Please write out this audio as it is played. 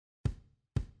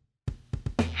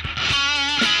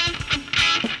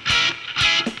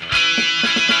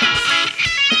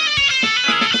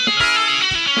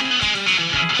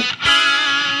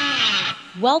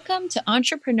Welcome to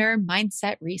Entrepreneur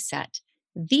Mindset Reset,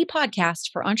 the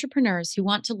podcast for entrepreneurs who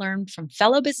want to learn from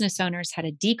fellow business owners how to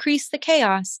decrease the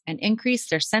chaos and increase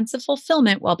their sense of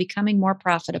fulfillment while becoming more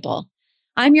profitable.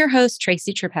 I'm your host,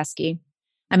 Tracy Trapesky.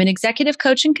 I'm an executive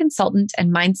coach and consultant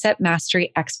and mindset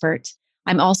mastery expert.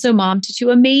 I'm also mom to two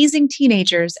amazing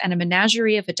teenagers and a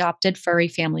menagerie of adopted furry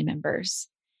family members.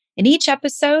 In each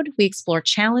episode, we explore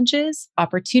challenges,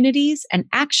 opportunities, and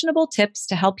actionable tips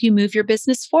to help you move your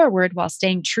business forward while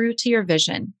staying true to your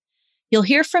vision. You'll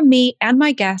hear from me and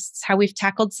my guests how we've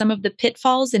tackled some of the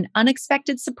pitfalls and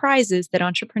unexpected surprises that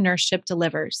entrepreneurship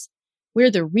delivers.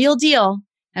 We're the real deal,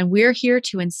 and we're here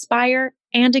to inspire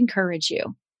and encourage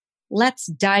you. Let's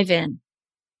dive in.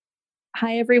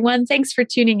 Hi, everyone. Thanks for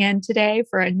tuning in today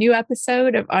for a new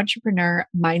episode of Entrepreneur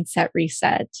Mindset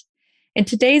Reset. In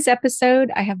today's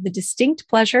episode, I have the distinct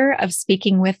pleasure of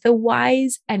speaking with the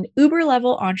wise and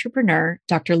uber-level entrepreneur,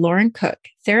 Dr. Lauren Cook,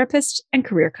 therapist and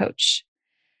career coach.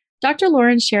 Dr.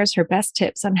 Lauren shares her best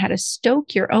tips on how to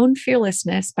stoke your own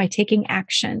fearlessness by taking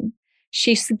action.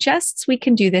 She suggests we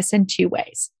can do this in two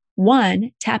ways.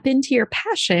 One, tap into your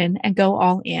passion and go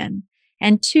all in.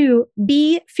 And two,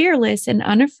 be fearless and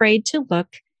unafraid to look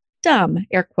dumb,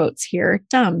 air quotes here,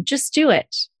 dumb, just do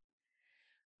it.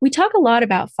 We talk a lot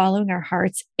about following our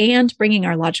hearts and bringing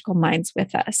our logical minds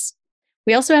with us.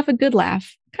 We also have a good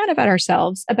laugh, kind of at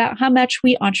ourselves, about how much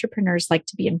we entrepreneurs like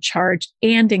to be in charge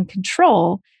and in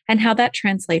control, and how that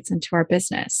translates into our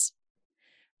business.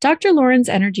 Dr. Lauren's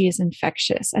energy is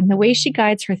infectious, and the way she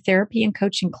guides her therapy and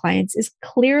coaching clients is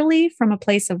clearly from a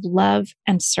place of love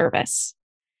and service.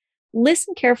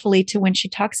 Listen carefully to when she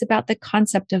talks about the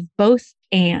concept of both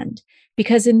and,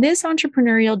 because in this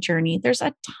entrepreneurial journey, there's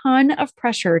a ton of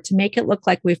pressure to make it look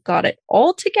like we've got it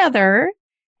all together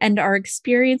and are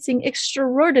experiencing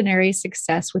extraordinary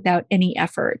success without any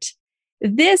effort.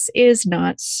 This is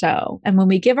not so. And when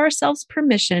we give ourselves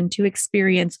permission to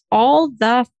experience all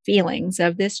the feelings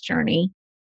of this journey,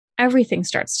 everything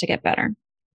starts to get better.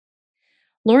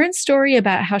 Lauren's story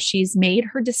about how she's made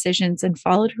her decisions and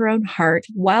followed her own heart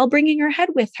while bringing her head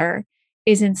with her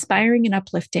is inspiring and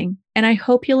uplifting, and I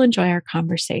hope you'll enjoy our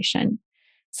conversation.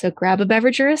 So grab a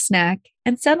beverage or a snack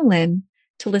and settle in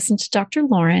to listen to Dr.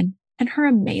 Lauren and her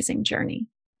amazing journey.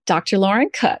 Dr.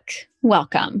 Lauren Cook,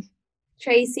 welcome.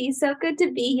 Tracy, so good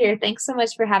to be here. Thanks so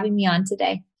much for having me on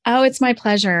today. Oh, it's my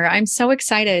pleasure. I'm so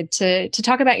excited to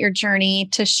talk about your journey,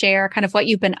 to share kind of what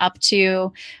you've been up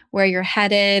to, where you're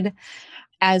headed,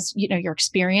 as you know, your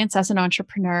experience as an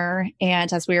entrepreneur.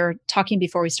 And as we were talking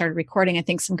before we started recording, I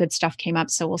think some good stuff came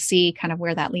up. So we'll see kind of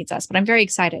where that leads us. But I'm very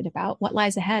excited about what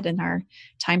lies ahead in our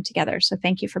time together. So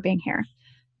thank you for being here.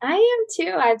 I am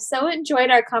too. I've so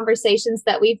enjoyed our conversations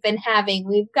that we've been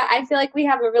having. I feel like we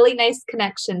have a really nice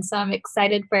connection. So I'm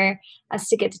excited for us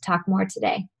to get to talk more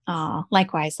today. Oh,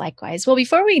 likewise. Well,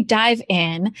 before we dive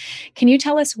in, can you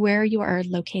tell us where you are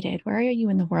located? Where are you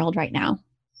in the world right now?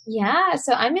 Yeah,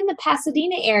 so I'm in the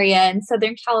Pasadena area in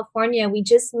Southern California. We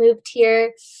just moved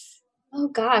here. Oh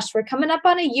gosh, we're coming up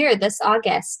on a year this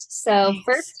August. So Nice.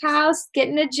 First house,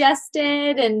 getting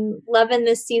adjusted and loving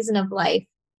this season of life.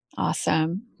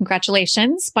 Awesome.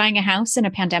 Congratulations. Buying a house in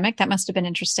a pandemic. That must have been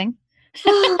interesting.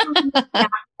 Yeah.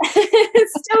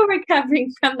 Still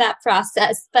recovering from that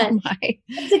process, but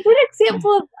it's a good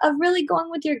example of really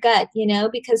going with your gut,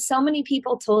 because so many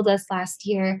people told us last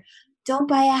year, don't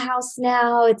buy a house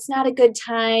now. It's not a good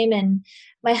time. And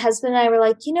my husband and I were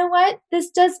like, you know what? This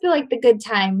does feel like the good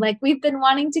time. Like we've been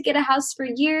wanting to get a house for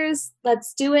years.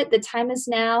 Let's do it. The time is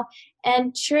now.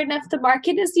 And sure enough, the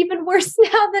market is even worse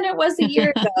now than it was a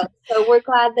year ago. So we're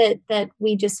glad that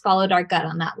we just followed our gut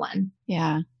on that one.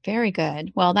 Yeah, very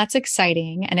good. Well, that's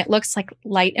exciting. And it looks like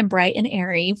light and bright and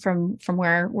airy from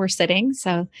where we're sitting.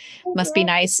 So must be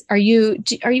nice. Are you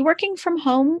working from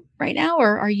home right now,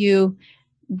 or are you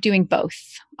doing both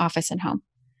office and home?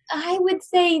 I would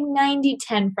say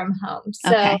 90-10 from home.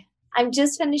 So okay. I'm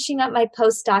just finishing up my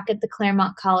postdoc at the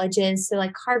Claremont colleges. So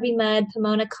like Harvey Mudd,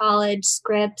 Pomona College,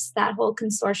 Scripps, that whole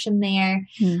consortium there.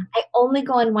 I only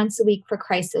go in once a week for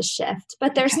crisis shift,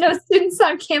 but there's no students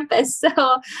on campus. So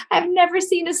I've never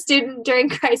seen a student during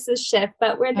crisis shift,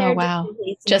 but we're there. Oh, wow.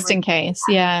 Just in case.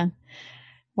 Yeah.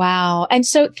 Wow. And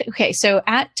so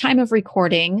at time of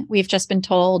recording, we've just been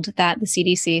told that the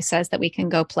CDC says that we can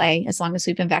go play as long as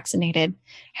we've been vaccinated.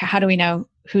 How do we know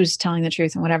who's telling the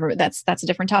truth and whatever? That's a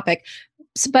different topic.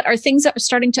 But are things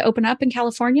starting to open up in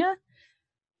California?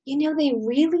 They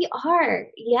really are.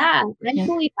 Yeah. I'm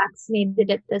fully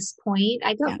vaccinated at this point.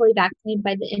 I got fully vaccinated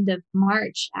by the end of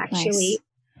March, actually.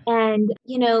 Nice. And,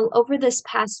 over this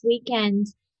past weekend,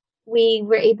 we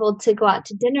were able to go out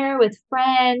to dinner with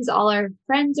friends. All our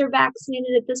friends are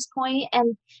vaccinated at this point.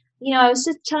 And, I was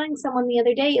just telling someone the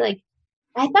other day, like,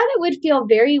 I thought it would feel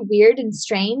very weird and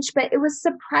strange, but it was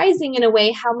surprising in a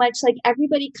way how much like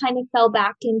everybody kind of fell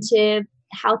back into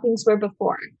how things were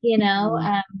before,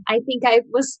 Mm. I think I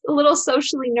was a little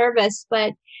socially nervous,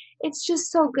 but it's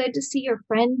just so good to see your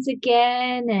friends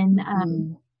again and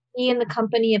Mm. be in the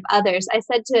company of others. I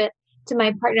said to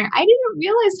my partner, I didn't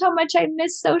realize how much I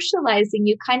miss socializing.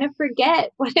 You kind of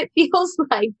forget what it feels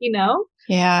like.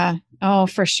 Yeah. Oh,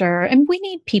 for sure. And we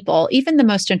need people, even the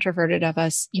most introverted of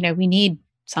us, we need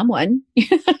someone,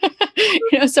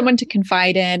 someone to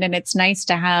confide in. And it's nice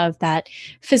to have that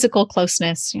physical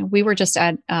closeness. We were just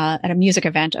at a music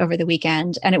event over the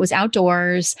weekend and it was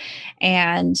outdoors.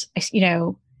 And,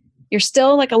 you're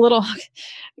still like a little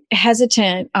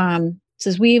hesitant.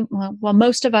 Says well,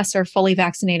 most of us are fully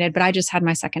vaccinated, but I just had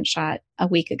my second shot a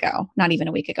week ago, not even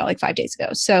a week ago, like 5 days ago.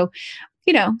 So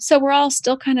we're all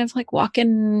still kind of like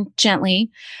walking gently,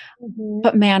 Mhm.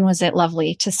 but man, was it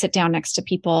lovely to sit down next to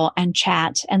people and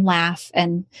chat and laugh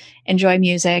and enjoy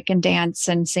music and dance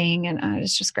and sing. And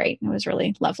it's just great. It was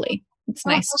really lovely. Oh,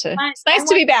 how fun. It's nice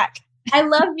to be back. I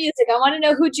love music. I wanna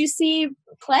know who'd you see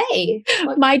play?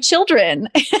 What My children.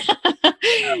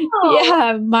 Oh,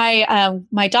 Yeah,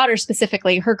 my daughter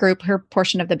specifically, her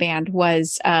portion of the band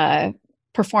was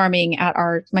performing at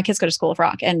my kids go to School of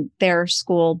Rock and their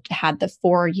school had the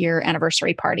 4-year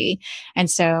anniversary party. And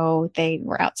so they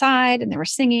were outside and they were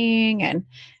singing and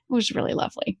it was really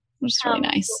lovely. It was how really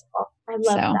nice. cool. I love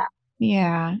So that.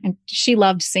 yeah. And she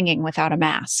loved singing without a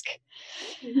mask.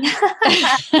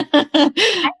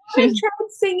 I tried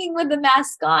singing with the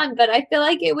mask on, but I feel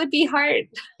like it would be hard.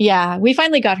 Yeah, we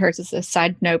finally got her, as a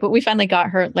side note, but we finally got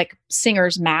her like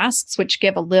singer's masks, which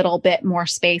give a little bit more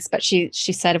space. But she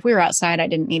said if we were outside, I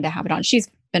didn't need to have it on. She's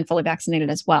been fully vaccinated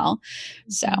as well.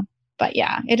 So, Mhm. but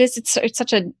yeah, it's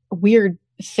such a weird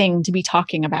thing to be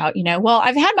talking about, well,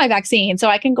 I've had my vaccine, so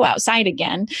I can go outside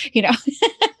again,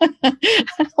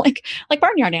 like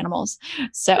barnyard animals.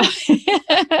 So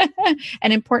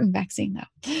an important vaccine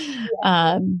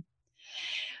though.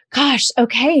 Gosh,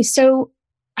 okay. So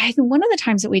I think one of the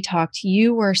times that we talked,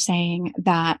 you were saying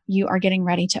that you are getting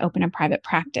ready to open a private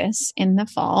practice in the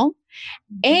fall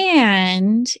Mhm.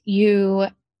 and you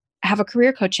have a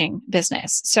career coaching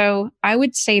business. So I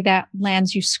would say that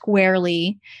lands you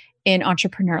squarely in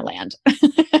entrepreneur land.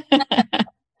 I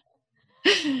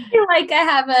feel like I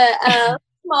have a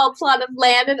small plot of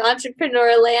land in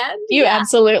entrepreneur land. You Yeah.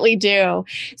 absolutely do.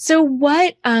 So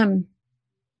what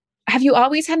have you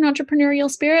always had an entrepreneurial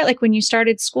spirit? Like when you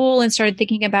started school and started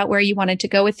thinking about where you wanted to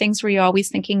go with things, were you always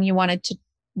thinking you wanted to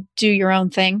do your own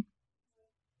thing?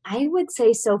 I would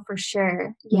say so for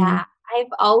sure. Mm. Yeah. I've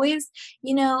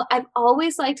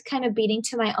always liked kind of beating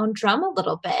to my own drum a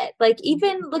little bit. Like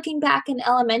even looking back in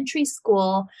elementary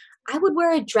school, I would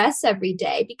wear a dress every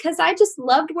day because I just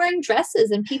loved wearing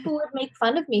dresses and people would make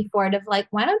fun of me for it of like,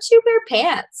 why don't you wear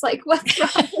pants? Like what's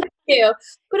wrong with you?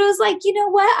 But it was like, you know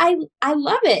what? I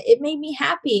love it. It made me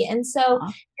happy.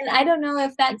 Aw. And I don't know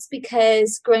if that's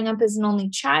because growing up as an only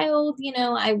child,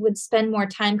 I would spend more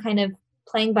time kind of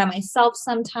playing by myself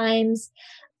sometimes.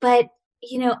 But,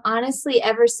 honestly,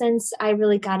 ever since I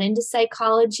really got into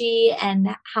psychology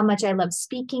and how much I love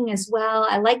speaking as well,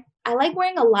 I like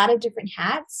wearing a lot of different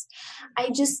hats.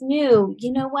 I just knew,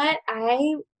 you know what?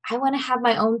 I want to have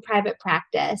my own private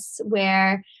practice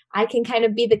where I can kind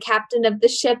of be the captain of the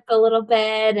ship a little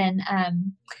bit and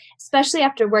especially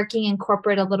after working in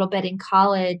corporate a little bit in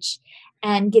college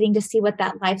and getting to see what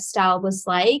that lifestyle was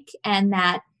like and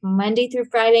that Monday through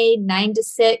Friday, 9 to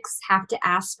 6, have to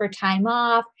ask for time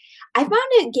off. I found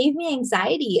it gave me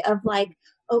anxiety of like,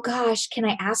 oh gosh, can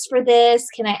I ask for this?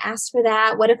 Can I ask for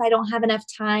that? What if I don't have enough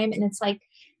time? And it's like,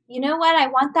 you know what? I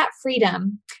want that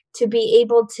freedom to be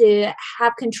able to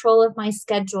have control of my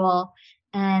schedule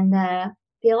and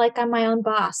feel like I'm my own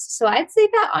boss. So I'd say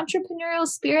that entrepreneurial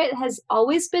spirit has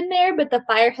always been there, but the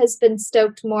fire has been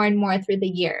stoked more and more through the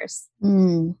years.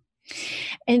 Mm.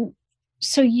 And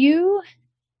so you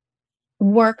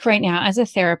work right now as a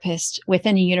therapist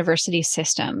within a university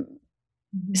system,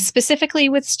 Mhm. specifically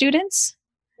with students?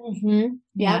 Yep.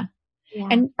 Yeah. Yeah.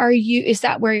 And is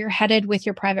that where you're headed with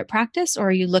your private practice, or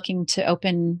are you looking to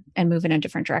open and move in a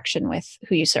different direction with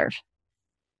who you serve?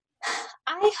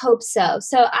 I hope so.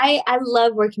 So I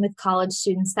love working with college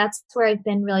students. That's where I've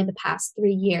been really the past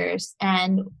 3 years.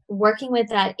 And working with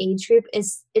that age group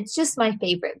it's just my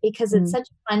favorite because it's Mm, such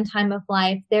a fun time of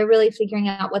life. They're really figuring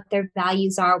out what their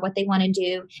values are, what they want to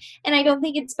do. And I don't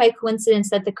think it's by coincidence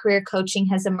that the career coaching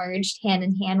has emerged hand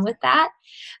in hand with that,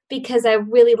 because I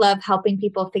really love helping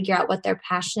people figure out what they're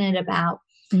passionate about.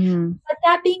 mm, But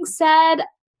that being said,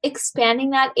 expanding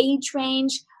that age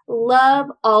range, love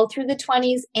all through the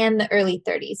 20s and the early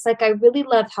 30s. Like, I really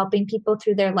love helping people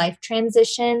through their life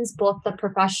transitions, both the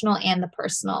professional and the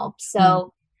personal. mm.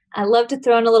 So I love to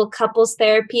throw in a little couples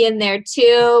therapy in there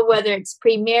too, whether it's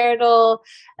premarital,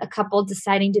 a couple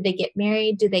deciding, do they get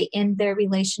married? Do they end their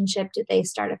relationship? Do they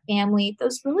start a family?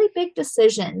 Those really big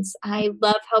decisions. I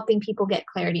love helping people get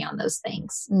clarity on those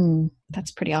things.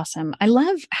 That's pretty awesome. I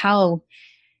love how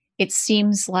it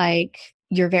seems like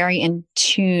you're very in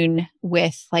tune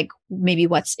with like maybe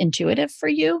what's intuitive for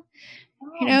you,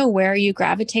 Oh, where you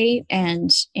gravitate and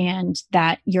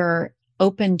that you're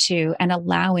open to and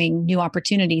allowing new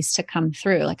opportunities to come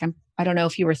through. Like I don't know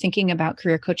if you were thinking about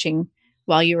career coaching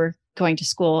while you were going to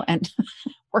school and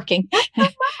working. so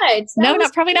much. That No, was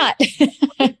not probably not.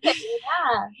 yeah,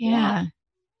 yeah, Yeah.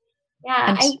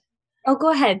 yeah. And Oh,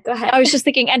 go ahead, go ahead. I was just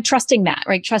thinking and trusting that,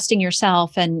 right? Trusting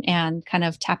yourself and kind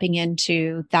of tapping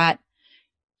into that,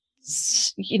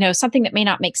 something that may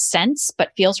not make sense,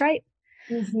 but feels right.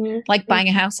 Mhm. Like buying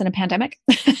a house in a pandemic,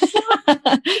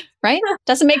 right?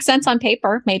 Doesn't make sense on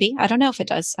paper. Maybe. I don't know if it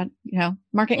does.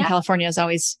 Market in Yeah, California is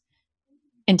always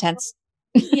intense.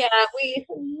 yeah, we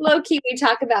low key, we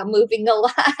talk about moving a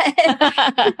lot.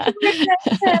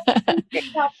 In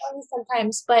California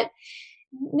sometimes, but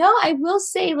no, I will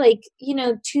say, like,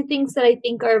 2 things that I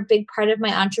think are a big part of my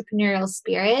entrepreneurial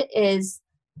spirit is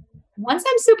once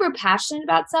I'm super passionate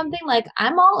about something, like,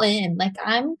 I'm all in, like,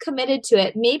 I'm committed to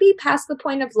it, maybe past the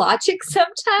point of logic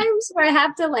sometimes where I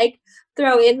have to, like,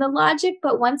 throw in the logic,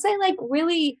 but once I, like,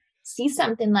 really see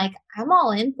something, like, I'm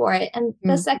all in for it. And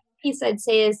the Mm, second piece I'd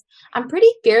say is I'm pretty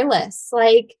fearless.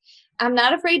 Like, I'm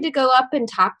not afraid to go up and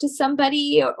talk to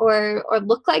somebody or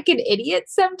look like an idiot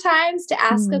sometimes to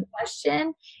ask a mm,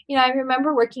 question. I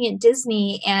remember working at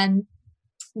Disney, and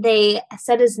they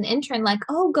said as an intern, like,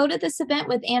 "Oh, go to this event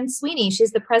with Anne Sweeney. She's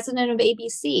the president of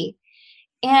ABC."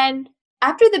 And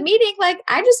after the meeting, like,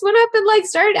 I just went up and, like,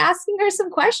 started asking her some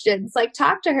questions, like,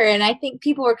 talked to her. And I think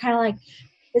people were kind of like,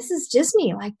 this is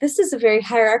Disney. Like, this is a very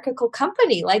hierarchical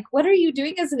company. Like, what are you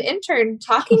doing as an intern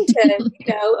talking to,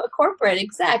 a corporate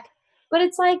exec? But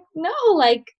it's like, no,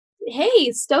 like,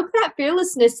 hey, stoke that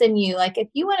fearlessness in you. Like, if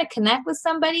you want to connect with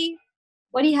somebody,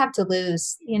 what do you have to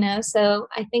lose? So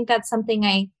I think that's something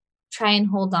I try and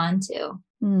hold on to.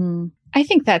 mm. I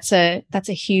think that's a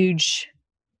huge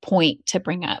point to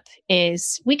bring up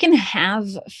is we can have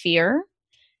fear,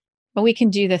 but we can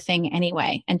do the thing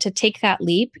anyway. And to take that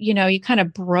leap, you kind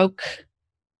of broke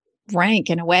rank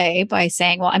in a way by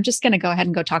saying, well, I'm just going to go ahead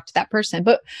and go talk to that person.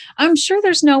 But I'm sure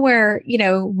there's nowhere,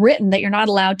 written that you're not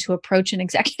allowed to approach an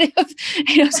executive.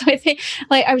 So I think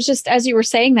like I was just, as you were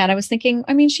saying that, I was thinking,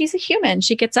 I mean, she's a human.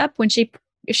 She gets up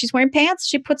if she's wearing pants,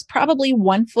 she puts probably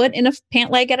one foot in a pant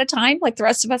leg at a time, like the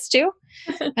rest of us do,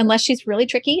 unless she's really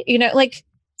tricky, like,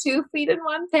 2 feet in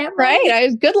one pant leg.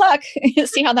 right. Good luck.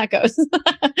 See how that goes.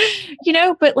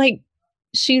 But like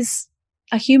she's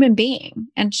a human being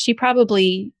and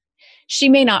she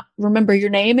may not remember your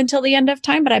name until the end of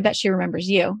time, but I bet she remembers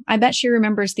you. I bet she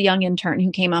remembers the young intern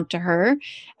who came up to her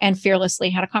and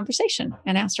fearlessly had a conversation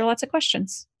and asked her lots of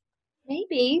questions.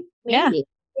 Maybe, Yeah. maybe.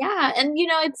 Yeah. And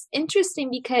it's interesting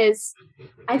because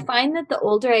I find that the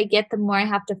older I get, the more I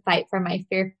have to fight for my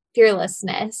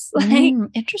fearlessness. Like,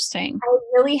 Interesting. I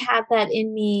really had that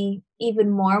in me even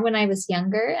more when I was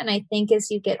younger. And I think as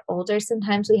you get older,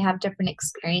 sometimes we have different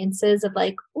experiences of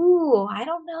like, ooh, I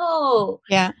don't know.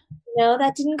 Yeah.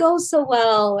 That didn't go so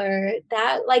well, or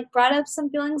that like brought up some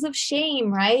feelings of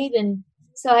shame, right? And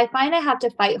so I find I have to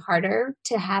fight harder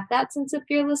to have that sense of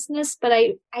fearlessness, but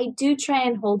I do try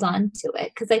and hold on to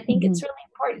it because I think hmm it's really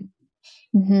important.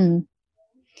 hmm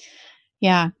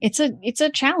Yeah. It's a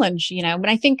challenge, but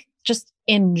I think just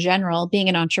in general, being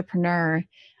an entrepreneur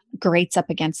grates up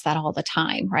against that all the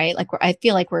time, right? Like I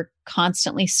feel like we're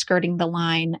constantly skirting the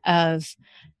line of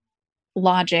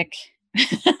logic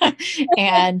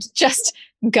and just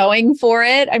going for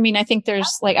it. I mean, I think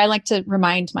there's like, I like to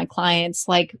remind my clients,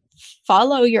 like,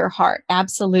 follow your heart,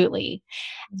 absolutely.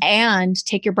 And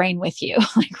take your brain with you,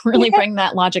 like, really Yeah, bring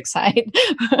that logic side,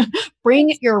 bring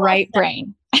makes your so much right sense.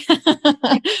 brain,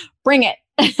 bring it.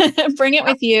 Bring it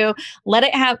with you. Let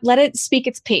it speak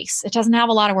its piece. It doesn't have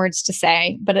a lot of words to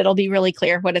say, but it'll be really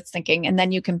clear what it's thinking. And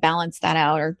then you can balance that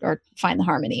out or find the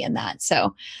harmony in that.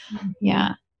 So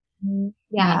yeah.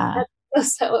 Yeah.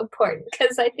 That's so important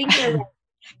because I think you're right.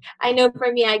 I know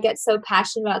for me, I get so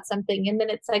passionate about something. And then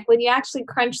it's like when you actually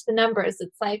crunch the numbers,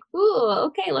 it's like, ooh,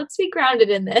 okay, let's be grounded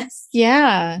in this.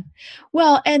 Yeah.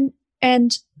 Well,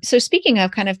 and so speaking of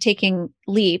kind of taking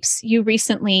leaps, you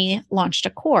recently launched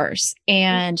a course.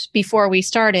 And before we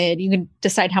started, you can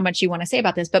decide how much you want to say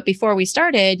about this, but before we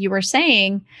started, you were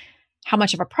saying how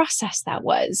much of a process that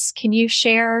was. Can you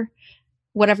share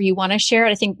whatever you want to share?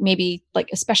 I think maybe like,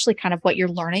 especially kind of what you're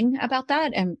learning about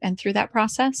that and through that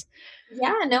process.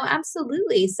 Yeah, no,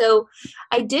 absolutely. So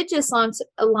I did just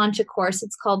launch a course.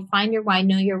 It's called Find Your Why,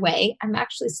 Know Your Way. I'm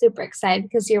actually super excited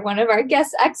because you're one of our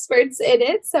guest experts in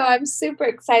it. So I'm super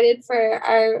excited for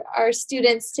our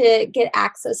students to get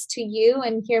access to you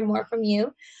and hear more from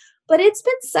you. But it's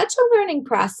been such a learning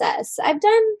process. I've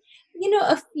done,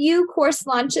 a few course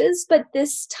launches, but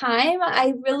this time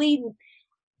I really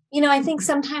I think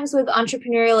sometimes with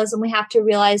entrepreneurialism, we have to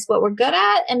realize what we're good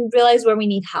at and realize where we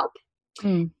need help.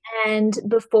 Mm. And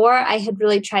before I had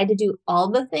really tried to do all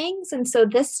the things. And so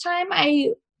this time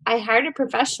I hired a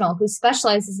professional who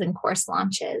specializes in course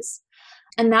launches.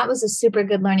 And that was a super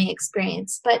good learning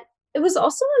experience. But it was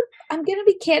also, I'm going to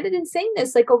be candid in saying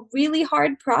this, like a really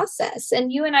hard process.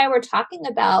 And you and I were talking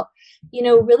about,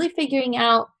 really figuring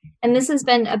out, and this has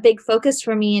been a big focus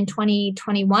for me in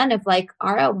 2021 of like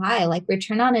ROI, like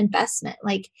return on investment.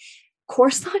 Like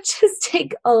course launches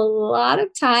take a lot of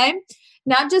time,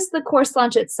 not just the course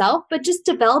launch itself, but just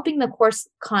developing the course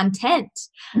content.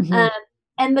 Mm-hmm.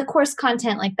 And the course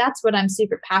content, like that's what I'm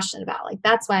super passionate about. Like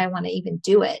that's why I want to even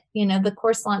do it. The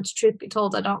course launch, truth be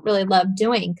told, I don't really love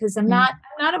doing because I'm not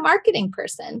a marketing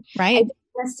person. Right. I don't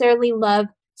necessarily love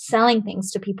selling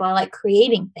things to people. I like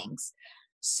creating things.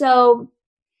 So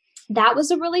that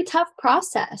was a really tough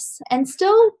process and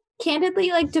still candidly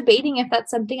like debating if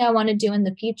that's something I want to do in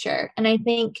the future. And I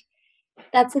think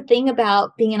that's the thing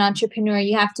about being an entrepreneur.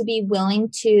 You have to be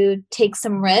willing to take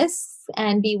some risks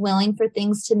and be willing for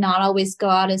things to not always go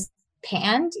out as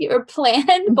planned or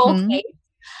planned both ways,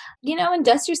 and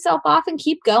dust yourself off and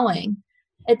keep going.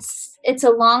 It's a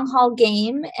long haul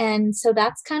game. And so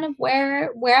that's kind of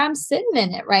where I'm sitting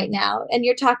in it right now. And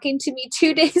you're talking to me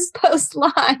 2 days post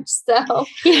launch. So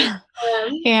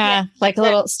yeah, like a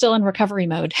little still in recovery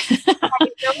mode. I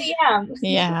really am.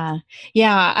 Yeah.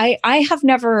 I have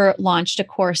never launched a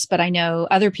course, but I know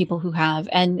other people who have,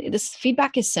 and this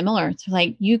feedback is similar. It's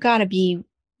like, you got to be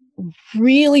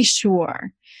really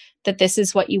sure that this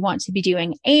is what you want to be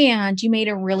doing. And you made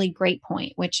a really great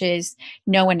point, which is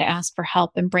know when to ask for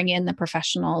help and bring in the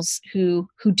professionals who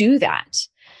do that.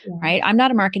 Yeah. Right. I'm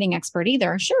not a marketing expert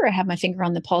either. Sure, I have my finger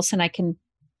on the pulse and I can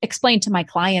explain to my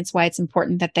clients why it's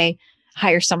important that they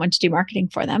hire someone to do marketing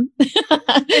for them.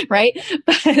 Right.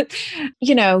 But,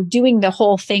 doing the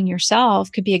whole thing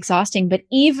yourself could be exhausting. But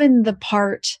even the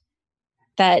part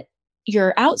that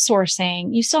you're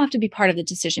outsourcing, you still have to be part of the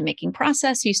decision-making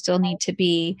process. You still need to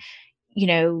be,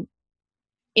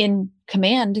 in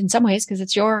command in some ways, because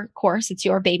it's your course, it's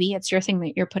your baby, it's your thing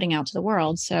that you're putting out to the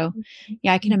world. So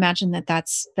yeah, I can imagine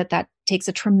that takes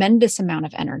a tremendous amount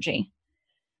of energy.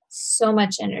 So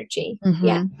much energy. Mm-hmm.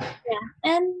 Yeah.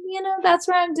 And, that's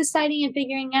where I'm deciding and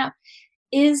figuring out,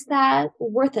 is that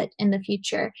worth it in the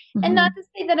future? Mm-hmm. And not to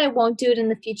say that I won't do it in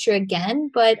the future again,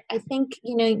 but I think,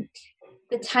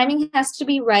 the timing has to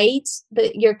be right.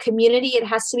 Your community, it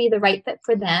has to be the right fit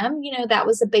for them. That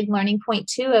was a big learning point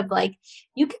too, of like,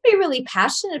 you can be really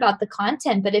passionate about the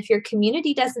content, but if your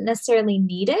community doesn't necessarily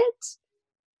need it,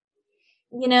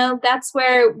 that's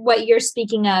where what you're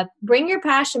speaking of, bring your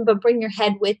passion, but bring your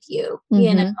head with you,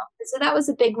 So that was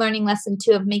a big learning lesson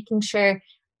too, of making sure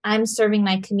I'm serving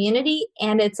my community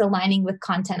and it's aligning with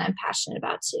content I'm passionate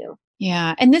about too.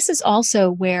 Yeah. And this is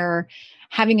also where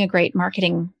having a great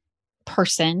marketing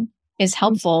person is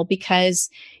helpful because,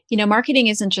 marketing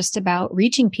isn't just about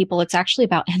reaching people. It's actually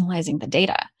about analyzing the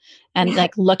data and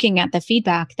like looking at the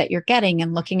feedback that you're getting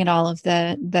and looking at all of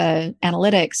the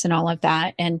analytics and all of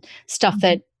that and stuff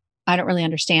that I don't really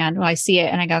understand. Well, I see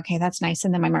it and I go, okay, that's nice.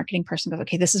 And then my marketing person goes,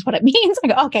 okay, this is what it means. I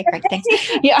go, okay, great. Thanks.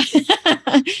 Yeah.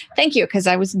 Thank you. Cause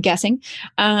I was guessing.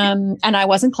 And I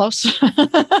wasn't close,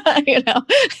 I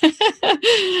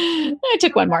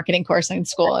took one marketing course in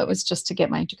school. It was just to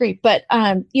get my degree. But,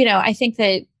 I think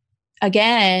that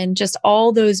again, just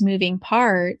all those moving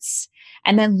parts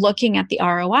and then looking at the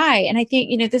ROI. And I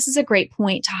think, this is a great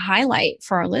point to highlight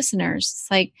for our listeners.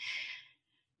 It's like,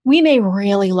 we may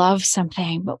really love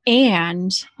something,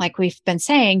 and like we've been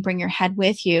saying, bring your head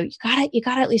with you. You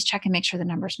gotta at least check and make sure the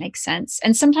numbers make sense.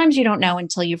 And sometimes you don't know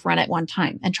until you've run it one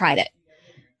time and tried it.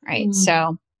 Right. Mm.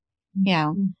 So, you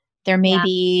know, Mm. there may Yeah.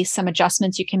 be some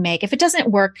adjustments you can make. If it doesn't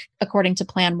work according to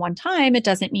plan one time, it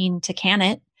doesn't mean to can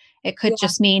it. It could Yeah.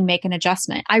 just mean make an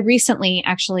adjustment. I recently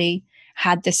actually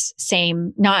had this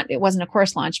same, not, it wasn't a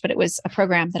course launch, but it was a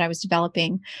program that I was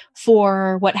developing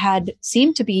for what had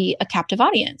seemed to be a captive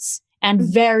audience and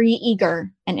Mhm. very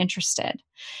eager and interested.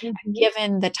 Mhm.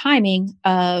 Given the timing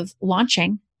of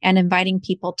launching and inviting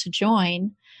people to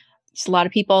join, there's a lot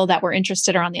of people that were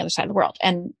interested are on the other side of the world.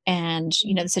 And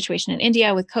you know, the situation in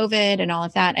India with COVID and all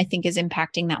of that, I think is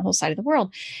impacting that whole side of the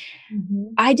world.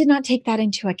 Mhm. I did not take that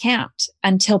into account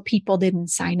until people didn't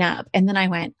sign up. And then I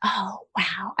went, oh,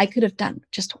 wow, I could have done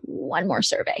just one more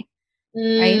survey.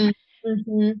 Right. Mm.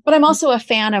 Mhm. But I'm also a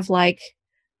fan of like,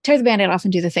 tear the band-aid off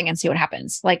and do the thing and see what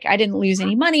happens. Like I didn't lose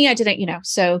any money. I didn't, you know,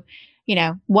 so, you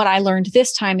know, what I learned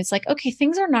this time is like, okay,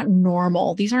 things are not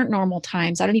normal. These aren't normal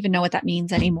times. I don't even know what that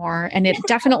means anymore. And it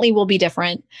definitely will be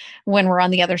different when we're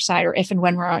on the other side, or if and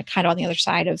when we're kind of on the other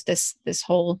side of this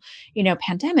whole, you know,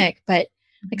 pandemic. But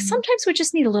like Mhm. sometimes we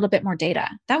just need a little bit more data.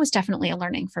 That was definitely a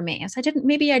learning for me. As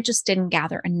maybe I just didn't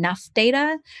gather enough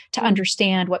data to Mm.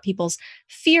 understand what people's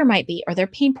fear might be or their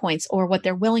pain points or what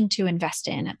they're willing to invest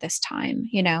in at this time,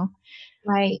 you know?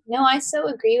 Right. No, I so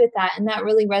agree with that. And that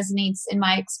really resonates in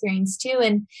my experience too.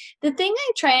 And the thing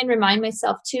I try and remind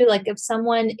myself too, like if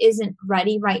someone isn't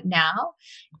ready right now,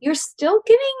 you're still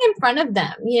getting in front of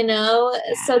them, you know?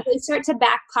 So Yeah. they start to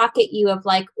back pocket you of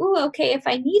like, oh, okay, if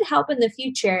I need help in the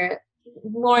future,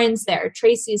 Lauren's there,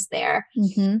 Tracy's there.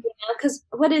 Hmm. Because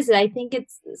what is it? I think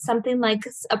it's something like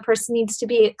a person needs to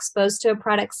be exposed to a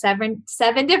product seven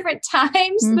different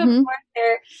times Hmm. before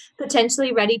they're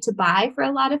potentially ready to buy for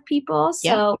a lot of people.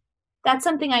 Yeah. So that's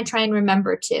something I try and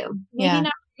remember too. Maybe Yeah.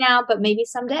 not now, but maybe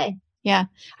someday. Yeah.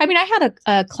 I mean, I had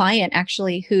a client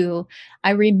actually who I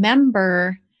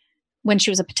remember when she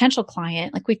was a potential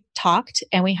client, like we talked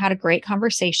and we had a great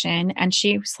conversation, and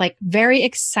she was like very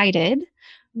excited,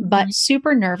 Mhm. but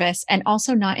super nervous and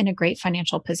also not in a great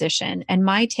financial position. And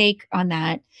my take on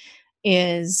that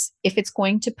is if it's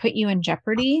going to put you in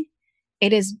jeopardy,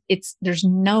 there's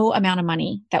no amount of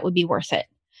money that would be worth it.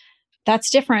 That's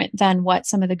different than what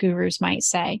some of the gurus might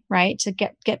say, right? To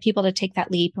get people to take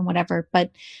that leap and whatever.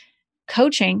 But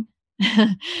coaching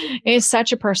is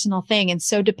such a personal thing and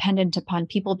so dependent upon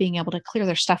people being able to clear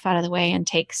their stuff out of the way and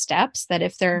take steps that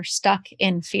if they're stuck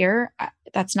in fear,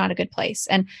 that's not a good place.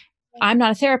 And I'm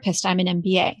not a therapist, I'm an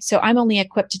MBA. So I'm only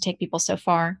equipped to take people so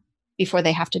far before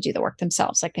they have to do the work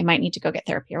themselves. Like they might need to go get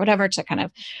therapy or whatever to kind of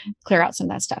clear out some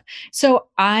of that stuff. So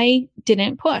I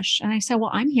didn't push. And I said, well,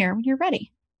 I'm here when you're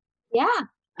ready. Yeah.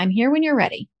 I'm here when you're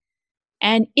ready.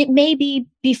 And it may be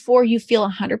before you feel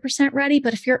 100% ready,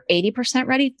 but if you're 80%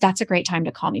 ready, that's a great time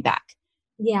to call me back.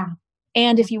 Yeah.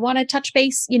 And if you want to touch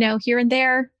base, you know, here and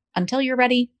there until you're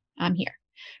ready, I'm here.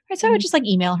 Right. So I would Mm. just like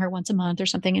email her once a month or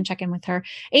something and check in with her.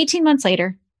 18 months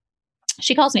later,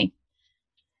 she calls me.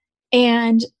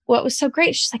 And what was so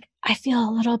great, she's like, I feel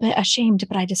a little bit ashamed,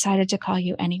 but I decided to call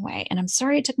you anyway. And I'm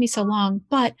sorry it took me so long,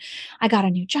 but I got a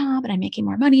new job and I'm making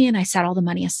more money and I set all the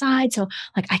money aside. So,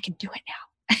 like, I can do it now.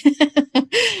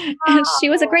 And she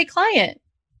was a Oh, great client.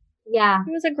 yeah.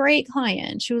 She was a great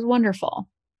client. She was wonderful.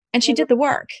 And she I did the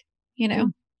work, you know?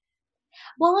 love.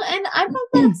 Well, and I love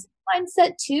that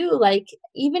mindset too. Like,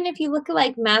 even if you look at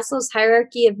like Maslow's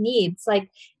hierarchy of needs, like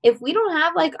if we don't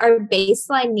have like our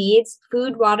baseline needs,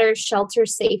 food, water, shelter,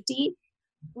 safety,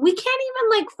 we can't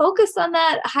even like focus on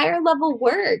that higher level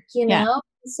work, you Yeah. know?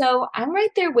 So I'm right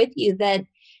there with you that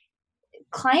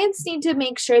clients need to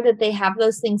make sure that they have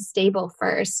those things stable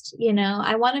first. You know,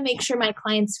 I want to make sure my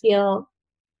clients feel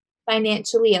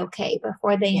financially okay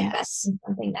before they invest Yes. in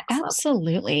something next level.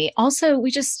 Absolutely. Also,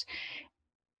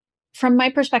 from my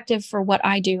perspective for what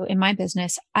I do in my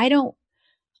business, I don't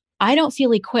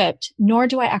feel equipped, nor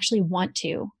do I actually want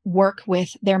to work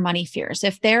with their money fears.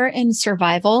 If they're in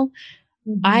survival,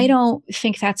 I Mhm. don't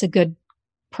think that's a good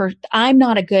I'm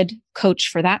not a good coach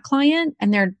for that client,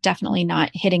 and they're definitely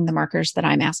not hitting the markers that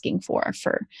I'm asking for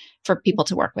people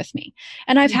to work with me.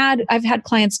 And I've had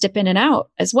clients dip in and out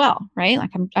as well, right? Like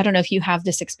I don't know if you have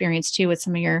this experience too with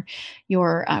some of your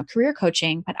career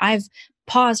coaching, but I've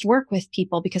paused work with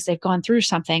people because they've gone through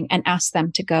something and asked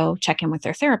them to go check in with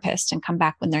their therapist and come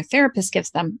back when their therapist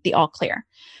gives them the all clear.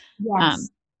 Um, Yes.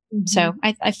 so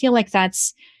Mhm. I feel like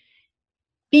that's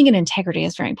being in integrity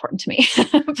is very important to me.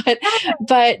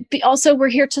 but also we're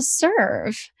here to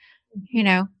serve, you Mhm.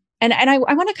 know. And I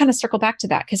want to kind of circle back to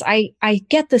that because I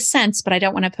get the sense, but I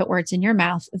don't want to put words in your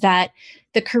mouth, that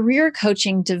the career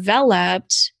coaching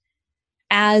developed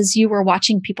as you were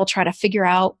watching people try to figure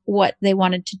out what they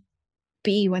wanted to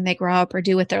be when they grow up or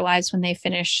do with their lives when they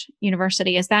finish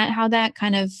university. Is that how that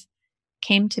kind of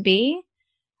came to be?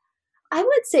 I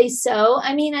would say so.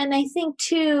 I mean, and I think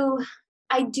too,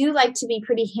 I do like to be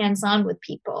pretty hands-on with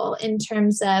people in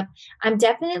terms of I'm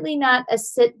definitely not a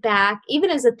sit back, even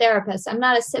as a therapist, I'm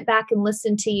not a sit back and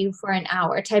listen to you for an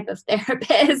hour type of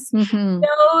therapist.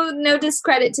 Mm-hmm. No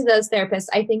discredit to those therapists.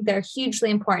 I think they're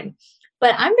hugely important.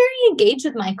 But I'm very engaged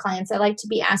with my clients. I like to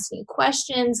be asking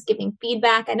questions, giving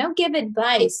feedback. I don't give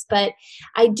advice, but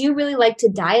I do really like to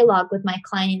dialogue with my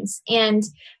clients. And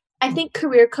I think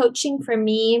career coaching for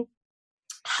me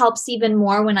helps even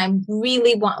more when I'm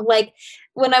really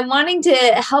when I'm wanting to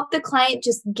help the client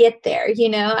just get there.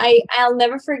 I'll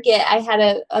never forget, I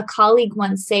had a colleague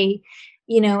once say,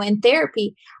 in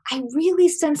therapy, I really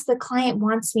sense the client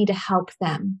wants me to help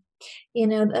them.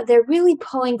 They're really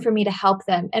pulling for me to help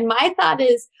them. And my thought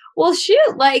is, well, shoot,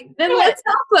 then let's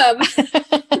help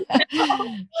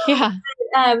them. Yeah.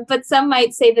 But some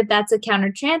might say that that's a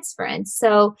countertransference.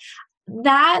 So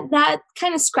that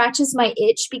kind of scratches my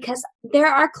itch because there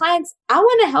are clients I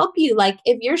want to help you. Like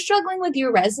if you're struggling with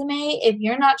your resume, if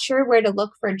you're not sure where to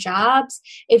look for jobs,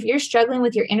 if you're struggling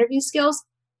with your interview skills,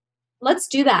 let's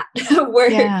do that.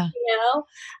 Yeah.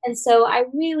 And so I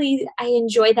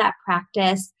enjoy that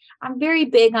practice. I'm very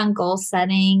big on goal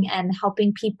setting and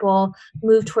helping people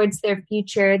move towards their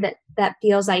future that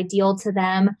feels ideal to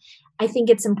them. I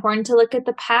think it's important to look at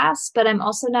the past, but I'm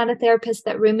also not a therapist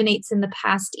that ruminates in the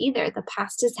past either. The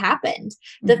past has happened.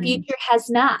 The future has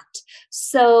not.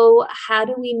 So how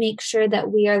do we make sure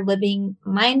that we are living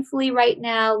mindfully right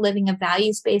now, living a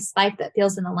values-based life that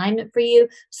feels in alignment for you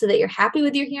so that you're happy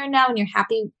with your here and now and you're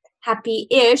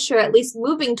happy-ish, or at least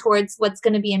moving towards what's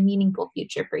going to be a meaningful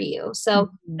future for you.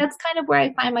 So that's kind of where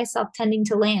I find myself tending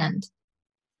to land.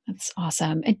 That's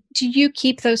awesome. And do you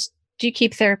keep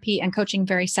therapy and coaching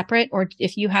very separate? Or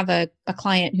if you have a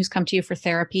client who's come to you for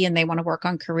therapy and they want to work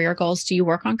on career goals, do you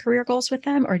work on career goals with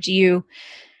them? Or do you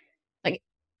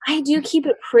I do keep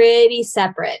it pretty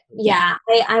separate. Yeah.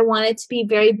 I want it to be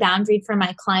very boundaried for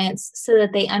my clients so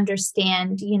that they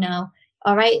understand,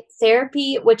 all right,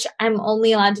 therapy, which I'm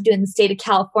only allowed to do in the state of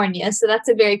California. So that's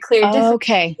a very clear difference.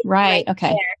 Okay. Right.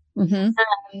 Okay. Mm-hmm.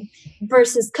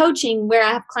 Versus coaching where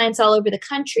I have clients all over the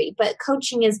country, but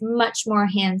coaching is much more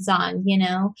hands-on,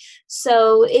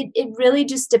 so it really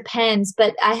just depends.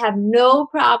 But I have no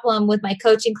problem with my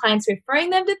coaching clients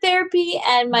referring them to therapy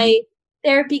and my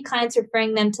therapy clients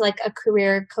referring them to a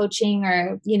career coaching,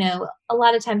 or a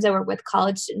lot of times I work with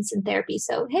college students in therapy,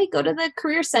 so hey, go to the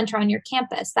career center on your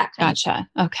campus, that kind Gotcha.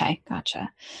 Okay. Gotcha.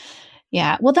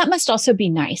 Yeah. Well, that must also be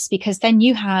nice because then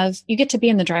you get to be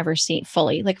in the driver's seat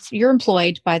fully. Like you're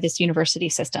employed by this university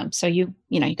system. So you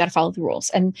got to follow the rules.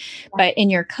 But in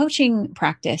your coaching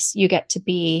practice, you get to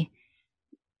be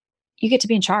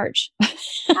in charge.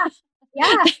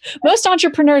 Yeah. Most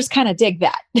entrepreneurs kind of dig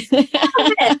that.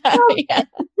 Yeah.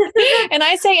 And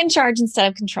I say in charge instead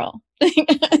of control.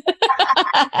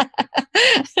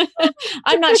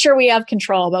 I'm not sure we have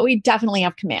control, but we definitely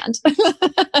have command.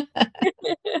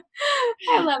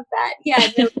 I love that. Yeah.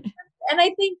 No, and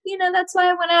I think, that's why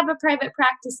I want to have a private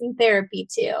practice in therapy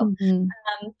too. Mm-hmm.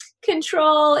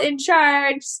 Control, in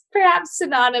charge, perhaps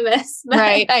synonymous.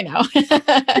 Right. I know.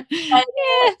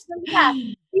 Yeah.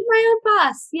 Be my own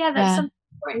boss. Yeah. That's something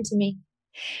important to me.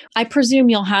 I presume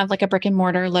you'll have a brick and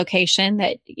mortar location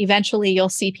that eventually you'll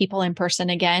see people in person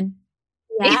again.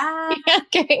 Yeah.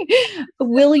 Okay.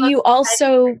 Will you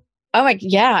also, I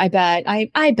bet.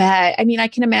 I bet. I mean, I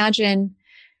can imagine.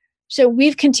 So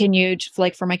we've continued,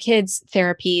 for my kids'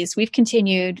 therapies, we've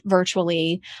continued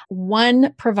virtually.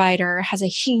 One provider has a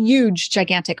huge,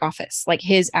 gigantic office.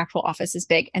 His actual office is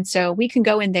big. And so we can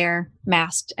go in there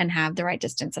masked and have the right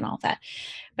distance and all that.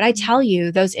 But I tell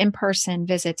you, those in-person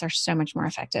visits are so much more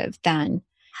effective than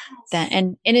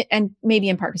and maybe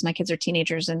in part because my kids are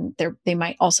teenagers and they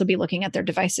might also be looking at their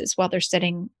devices while they're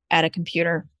sitting at a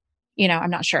computer. I'm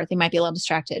not sure. They might be a little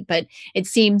distracted, but it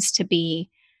seems to be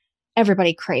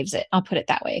everybody craves it. I'll put it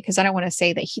that way because I don't want to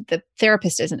say that the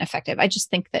therapist isn't effective. I just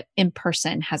think that in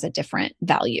person has a different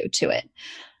value to it.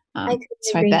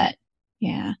 So I bet.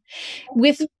 Yeah.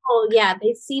 With people,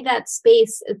 they see that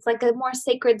space. It's like a more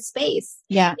sacred space.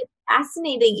 Yeah. It's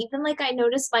fascinating. Even I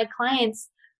notice my clients,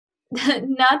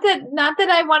 not that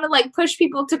I want to push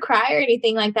people to cry or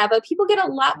anything like that, but people get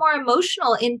a lot more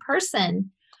emotional in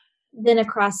person than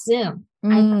across Zoom.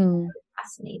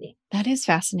 fascinating. That is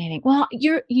fascinating. Well,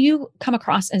 you come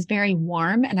across as very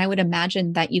warm, and I would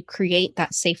imagine that you create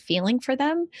that safe feeling for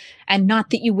them, and not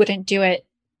that you wouldn't do it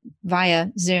via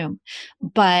Zoom.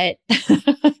 But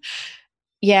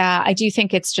yeah, I do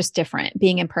think it's just different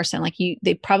being in person. Like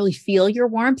they probably feel your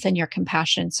warmth and your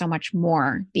compassion so much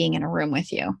more being in a room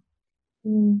with you.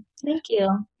 Thank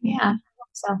you. Yeah, I hope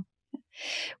so.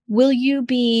 Will you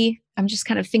be, I'm just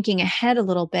kind of thinking ahead a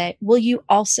little bit. Will you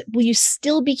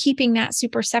still be keeping that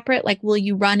super separate? Like, will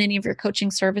you run any of your coaching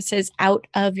services out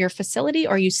of your facility,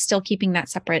 or are you still keeping that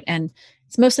separate? And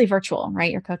it's mostly virtual,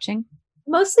 right? Your coaching?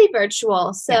 Mostly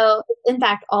virtual. Yeah. So in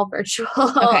fact, all virtual.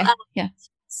 Okay. Yeah.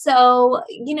 So,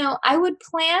 I would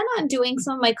plan on doing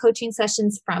some of my coaching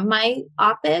sessions from my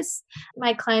office.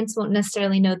 My clients won't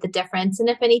necessarily know the difference. And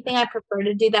if anything, I prefer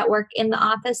to do that work in the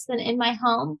office than in my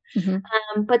home.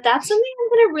 Mm-hmm. But that's something I'm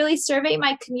going to really survey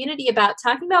my community about,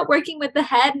 talking about working with the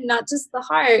head and not just the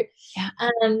heart. Yeah.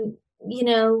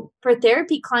 For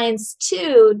therapy clients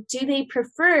too, do they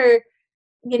prefer,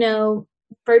 you know,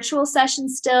 virtual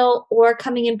sessions still, or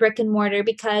coming in brick and mortar?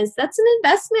 Because that's an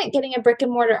investment, getting a brick and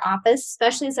mortar office,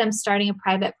 especially as I'm starting a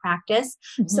private practice.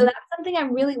 Mm-hmm. So that's something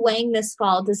I'm really weighing this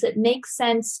fall. Does it make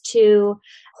sense to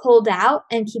hold out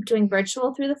and keep doing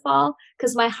virtual through the fall?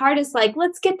 Because my heart is like,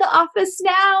 let's get the office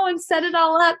now and set it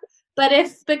all up. But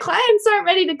if the clients aren't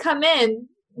ready to come in,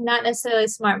 not necessarily a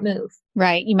smart move.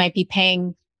 Right. You might be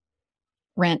paying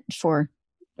rent for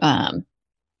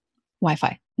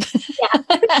Wi-Fi.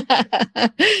 Yeah.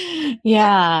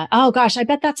 Yeah. Oh gosh, I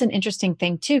bet that's an interesting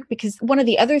thing too, because one of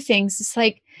the other things is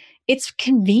like, it's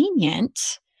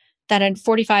convenient that a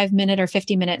 45-minute or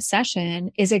 50-minute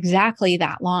session is exactly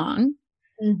that long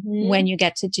when you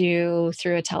get to do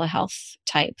through a telehealth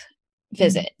type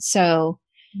visit. So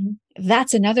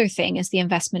that's another thing, is the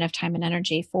investment of time and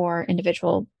energy for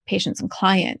individual patients and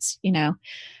clients,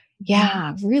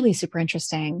 Yeah, really super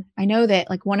interesting. I know that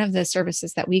like one of the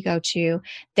services that we go to,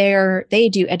 they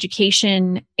do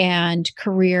education and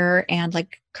career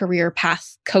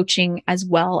path coaching as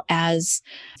well as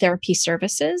therapy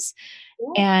services.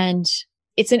 Yeah. And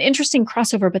it's an interesting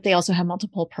crossover, but they also have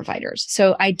multiple providers.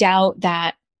 So I doubt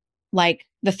that like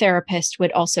the therapist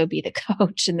would also be the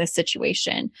coach in this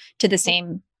situation to the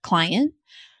same client.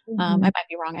 I might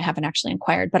be wrong. I haven't actually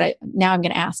inquired, but now I'm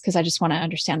going to ask because I just want to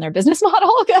understand their business model.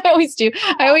 I always do.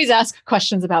 I always ask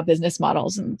questions about business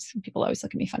models, and people always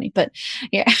look at me funny, but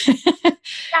yeah.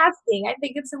 Asking, I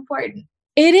think it's important.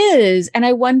 It is. And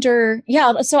I wonder,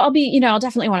 yeah. So I'll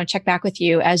definitely want to check back with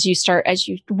you as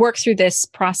you work through this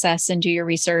process and do your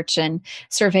research and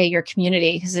survey your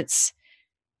community, because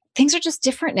things are just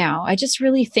different now. I just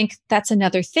really think that's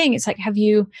another thing. It's like, have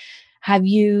you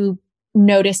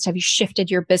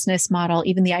shifted your business model,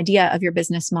 even the idea of your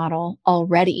business model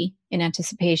already in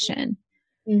anticipation?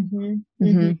 Yeah,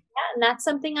 and that's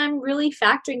something I'm really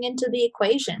factoring into the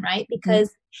equation, right?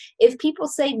 Because if people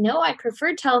say, no, I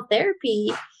prefer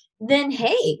teletherapy, then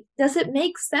hey, does it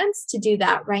make sense to do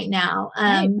that right now?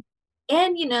 Right.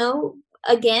 And,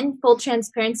 again, full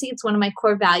transparency, it's one of my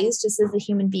core values just as a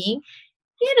human being.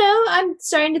 I'm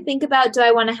starting to think about, do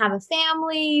I want to have a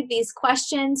family? These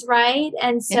questions, right?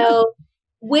 And so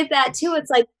with that too, it's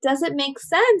like, does it make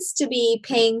sense to be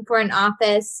paying for an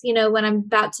office, when I'm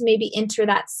about to maybe enter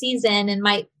that season and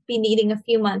might be needing a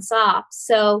few months off?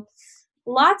 So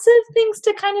lots of things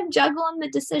to kind of juggle in the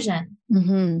decision.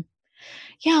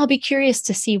 Yeah, I'll be curious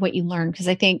to see what you learn, because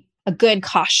I think a good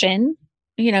caution,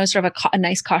 sort of a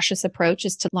nice cautious approach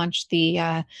is to launch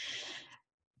the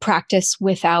practice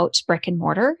without brick and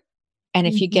mortar. And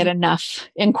if you get enough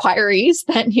inquiries,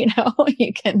 then,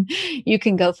 you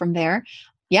can go from there.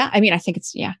 Yeah. I mean, I think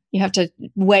you have to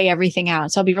weigh everything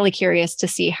out. So I'll be really curious to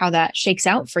see how that shakes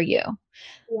out for you.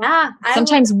 Yeah.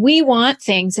 Sometimes we want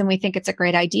things and we think it's a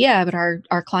great idea, but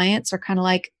our clients are kind of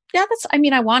like, yeah,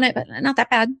 I want it, but not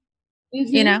that bad.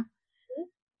 Yeah.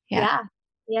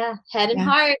 Yeah. Head and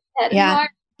heart. Head and heart.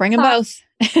 Bring them both.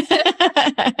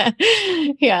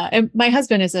 Yeah. And my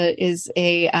husband is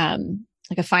a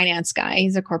like a finance guy.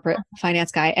 He's a corporate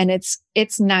finance guy. And it's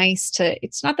nice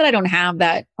it's not that I don't have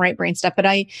that right brain stuff, but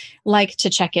I like to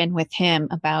check in with him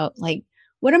about like,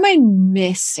 what am I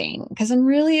missing? Because I'm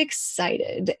really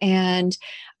excited and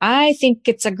I think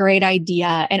it's a great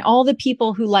idea. And all the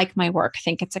people who like my work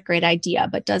think it's a great idea,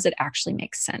 but does it actually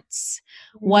make sense?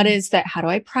 What is that? How do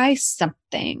I price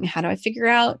something? How do I figure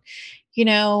out,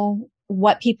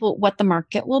 what the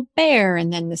market will bear?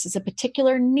 And then this is a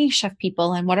particular niche of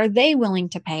people, and what are they willing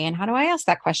to pay? And how do I ask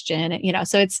that question?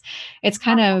 So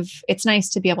it's nice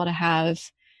to be able to have,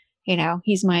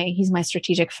 he's my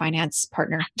strategic finance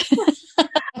partner.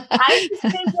 I'm the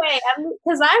same way.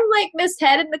 because I'm like Miss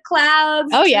Head in the clouds.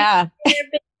 Oh yeah. Big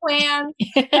plans.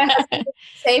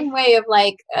 Same way of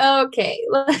like, okay,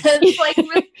 let's like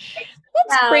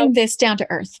let's bring this down to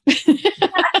earth.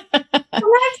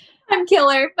 Time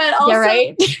killer, but also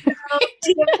right.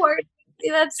 important.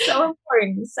 That's so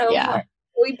important. So important.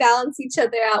 We balance each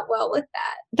other out well with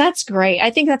that. That's great. I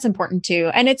think that's important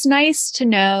too. And it's nice to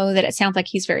know that it sounds like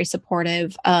he's very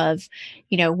supportive of,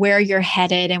 where you're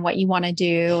headed and what you want to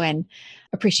do and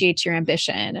appreciates your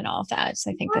ambition and all of that. So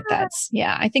I think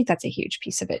I think that's a huge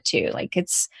piece of it too. Like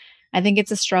I think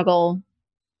it's a struggle.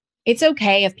 It's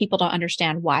okay if people don't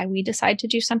understand why we decide to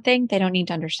do something. They don't need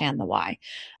to understand the why,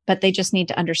 but they just need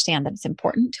to understand that it's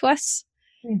important to us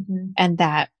and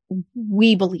that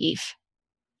we believe.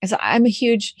 Because I'm a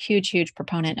huge, huge, huge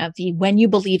proponent of when you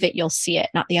believe it, you'll see it,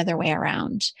 not the other way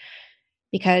around.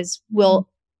 Because so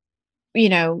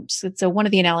one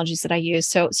of the analogies that I use.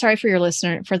 So sorry for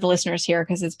the listeners here,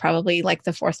 because it's probably like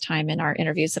the fourth time in our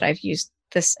interviews that I've used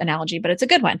this analogy, but it's a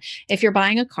good one. If you're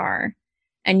buying a car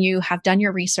and you have done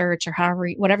your research or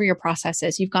whatever your process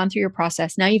is, you've gone through your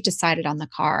process. Now you've decided on the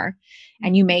car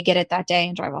and you may get it that day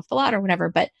and drive off the lot or whatever.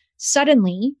 But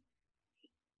suddenly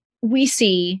we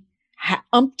see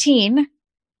umpteen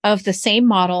of the same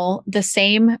model, the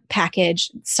same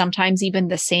package, sometimes even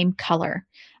the same color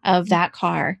of that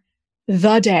car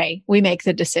the day we make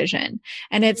the decision.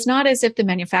 And it's not as if the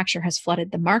manufacturer has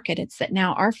flooded the market. It's that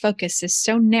now our focus is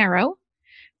so narrow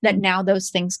that now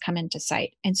those things come into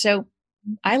sight. And so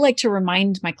I like to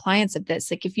remind my clients of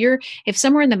this. Like if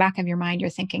somewhere in the back of your mind,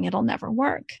 you're thinking it'll never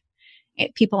work,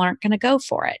 people aren't going to go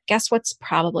for it. Guess what's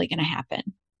probably going to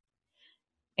happen?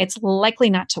 It's likely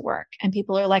not to work, and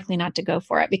people are likely not to go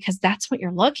for it because that's what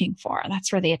you're looking for.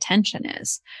 That's where the attention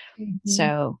is.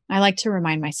 So I like to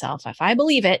remind myself, if I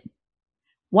believe it,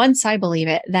 once I believe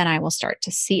it, then I will start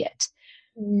to see it.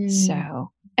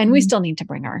 So, and we still need to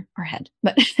bring our head,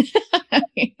 but I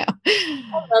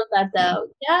love that though.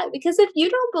 Yeah. Because if you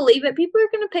don't believe it, people are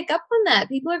going to pick up on that.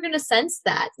 People are going to sense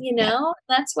that,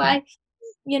 that's why,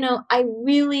 I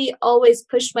really always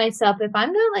push myself. If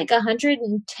I'm not like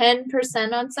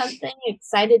 110% on something,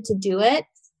 excited to do it.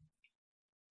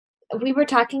 We were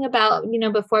talking about,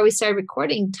 before we started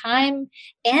recording, time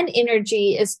and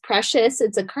energy is precious.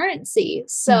 It's a currency.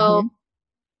 So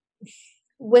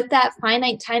with that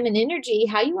finite time and energy,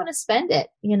 how you want to spend it,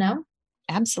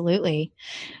 Absolutely.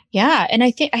 Yeah. And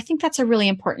I think that's a really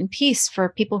important piece for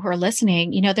people who are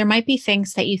listening. There might be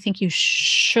things that you think you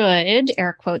should,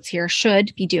 air quotes here,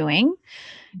 should be doing,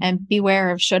 and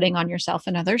beware of shoulding on yourself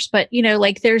and others. But,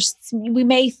 we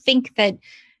may think that,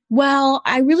 well,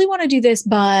 I really want to do this,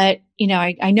 but,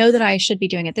 I know that I should be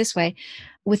doing it this way.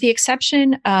 With the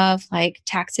exception of like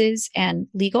taxes and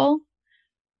legal,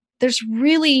 there's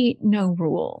really no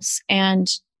rules. And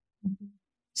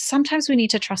sometimes we need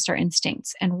to trust our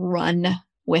instincts and run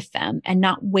with them and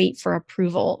not wait for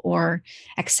approval or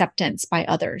acceptance by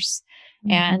others.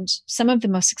 And some of the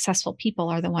most successful people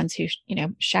are the ones who,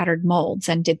 shattered molds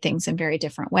and did things in very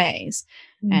different ways.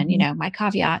 And, my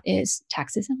caveat is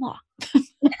taxes and law.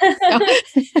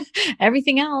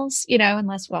 Everything else,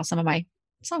 unless, some of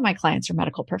my clients are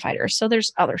medical providers. So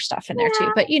there's other stuff in there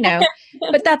too, but,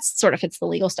 but that's sort of, it's the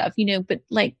legal stuff, but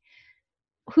like,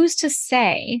 who's to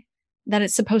say that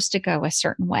it's supposed to go a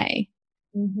certain way,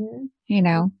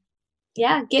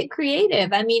 Yeah. Get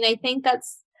creative. I mean, I think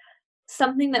that's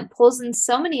something that pulls in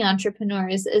so many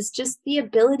entrepreneurs is just the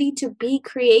ability to be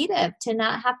creative, to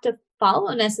not have to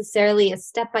follow necessarily a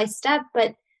step by step,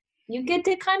 but you get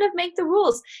to kind of make the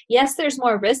rules. Yes, there's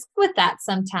more risk with that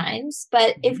sometimes,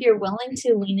 but if you're willing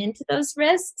to lean into those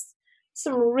risks,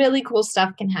 some really cool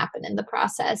stuff can happen in the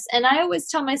process. And I always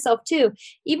tell myself too,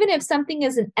 even if something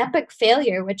is an epic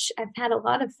failure, which I've had a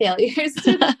lot of failures.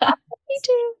 Me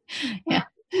too. Yeah.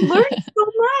 Learn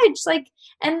so much.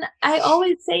 And I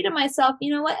always say to myself,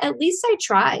 you know what, at least I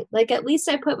tried. At least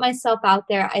I put myself out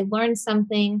there. I learned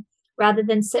something rather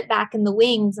than sit back in the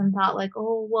wings and thought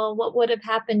oh, well, what would have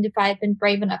happened if I had been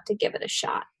brave enough to give it a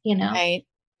shot, Right.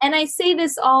 And I say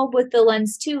this all with the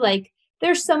lens too,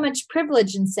 there's so much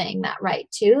privilege in saying that, right?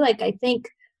 Too. I think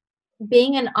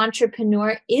being an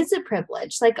entrepreneur is a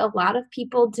privilege. A lot of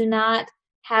people do not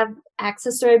have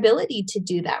access or ability to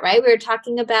do that, right? We were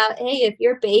talking about, hey, if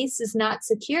your base is not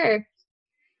secure,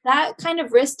 that kind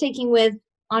of risk taking with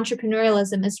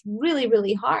entrepreneurialism is really,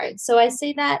 really hard. So I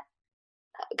say that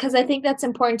because I think that's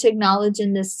important to acknowledge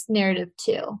in this narrative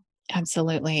too.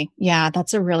 Absolutely. Yeah,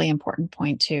 that's a really important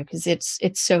point too, because it's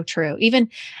so true.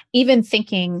 Even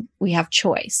thinking we have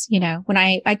choice, when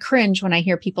I cringe when I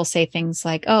hear people say things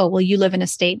like, oh, well, you live in a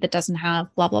state that doesn't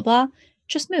have blah, blah, blah,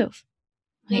 just move.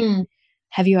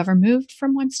 Have you ever moved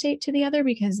from one state to the other?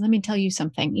 Because let me tell you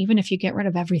something, even if you get rid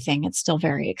of everything, it's still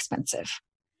very expensive.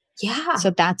 Yeah. So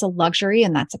that's a luxury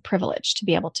and that's a privilege to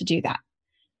be able to do that.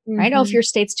 Right. Oh, if Mm-hmm. your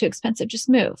state's too expensive, just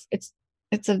move.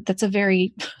 That's a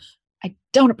very, I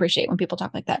don't appreciate when people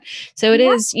talk like that. So it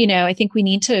Yeah. is, I think we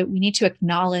need to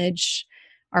acknowledge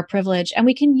our privilege, and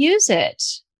we can use it,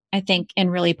 I think, in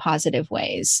really positive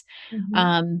ways.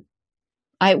 Mm-hmm.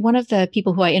 One of the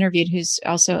people who I interviewed, who's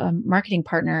also a marketing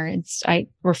partner, I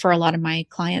refer a lot of my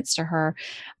clients to her.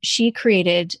 She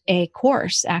created a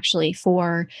course actually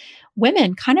for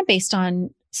women, kind of based on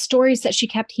stories that she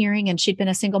kept hearing. And she'd been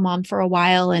a single mom for a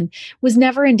while and was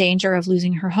never in danger of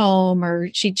losing her home, or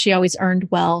she always earned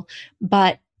well,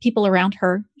 but people around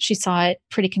her, she saw it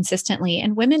pretty consistently.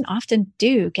 And women often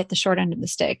do get the short end of the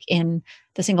stick in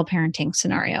the single parenting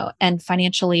scenario, and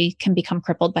financially can become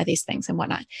crippled by these things and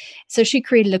whatnot. So she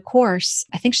created a course,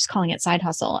 I think she's calling it Side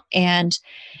Hustle. And it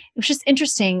was just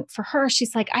interesting for her.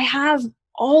 She's like, I have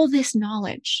all this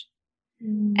knowledge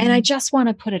and I just want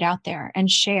to put it out there and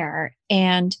share.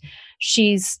 And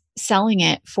she's selling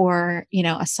it for,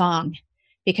 a song,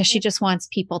 because she just wants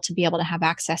people to be able to have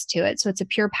access to it. So it's a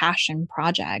pure passion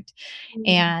project.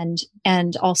 And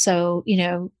also,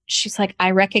 she's like,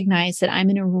 I recognize that I'm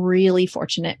in a really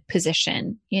fortunate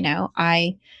position.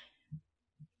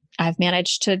 I've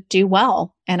managed to do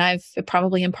well, and I've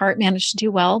probably in part managed to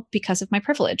do well because of my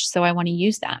privilege. So I want to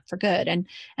use that for good. And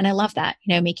I love that,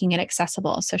 making it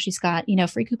accessible. So she's got,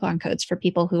 free coupon codes for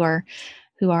people who are,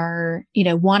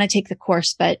 want to take the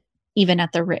course, but even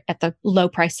at the low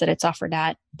price that it's offered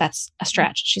at, that's a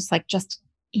stretch. She's like, just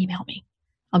email me.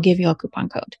 I'll give you a coupon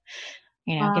code,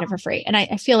 get it for free. And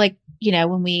I feel like,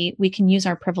 when we can use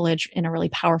our privilege in a really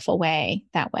powerful way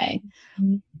that way.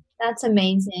 That's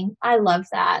amazing. I love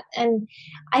that. And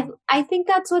I think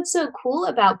that's what's so cool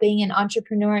about being an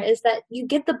entrepreneur is that you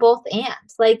get the both and.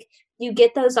 Like you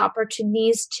get those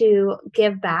opportunities to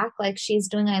give back like she's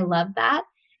doing. I love that.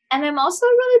 And I'm also a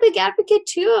really big advocate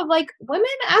too of like women,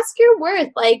 ask your worth.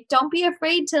 Like don't be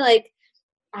afraid to like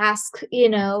ask,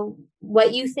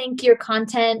 what you think your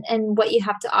content and what you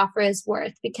have to offer is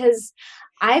worth. Because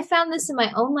I found this in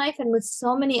my own life and with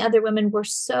so many other women, we're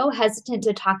so hesitant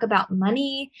to talk about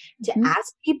money, to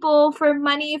ask people for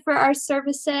money for our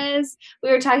services. We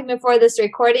were talking before this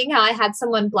recording how I had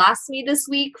someone blast me this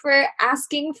week for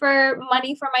asking for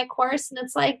money for my course. And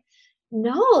it's like,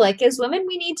 no, like as women,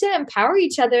 we need to empower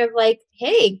each other of like,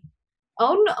 hey,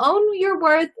 own your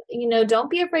worth,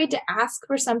 don't be afraid to ask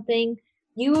for something.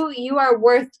 You are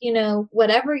worth,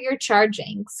 whatever you're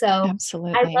charging. So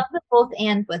Absolutely. I love the both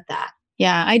and with that.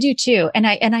 Yeah, I do too. And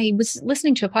I was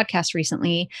listening to a podcast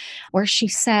recently where she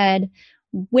said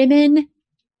women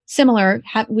similar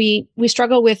we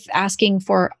struggle with asking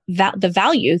for the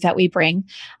value that we bring,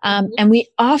 and we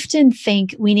often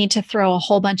think we need to throw a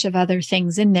whole bunch of other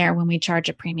things in there when we charge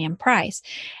a premium price.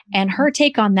 And her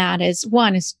take on that is,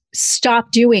 one, is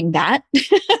stop doing that.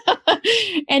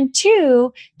 And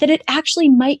two, that it actually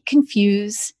might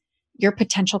confuse your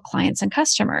potential clients and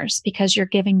customers because you're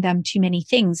giving them too many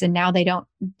things and now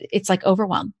it's like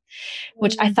overwhelm,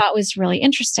 which I thought was really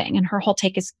interesting. And her whole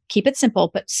take is keep it simple,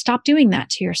 but stop doing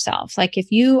that to yourself. Like if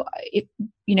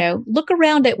look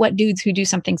around at what dudes who do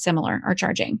something similar are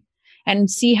charging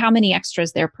and see how many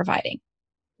extras they're providing.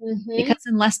 Because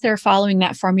unless they're following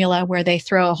that formula where they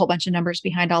throw a whole bunch of numbers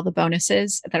behind all the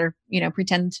bonuses that are,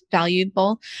 pretend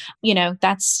valuable,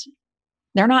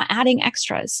 they're not adding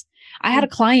extras. I had a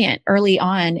client early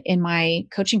on in my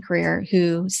coaching career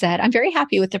who said, I'm very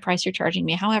happy with the price you're charging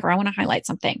me. However, I want to highlight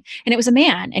something. And it was a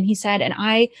man. And he said, and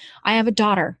I have a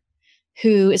daughter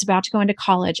who is about to go into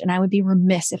college, and I would be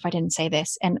remiss if I didn't say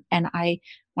this. And I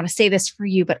want to say this for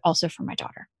you, but also for my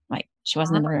daughter. Like she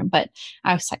wasn't in the room, but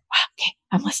I was like, wow, okay,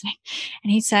 I'm listening.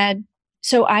 And he said,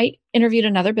 so I interviewed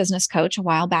another business coach a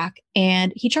while back,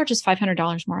 and he charges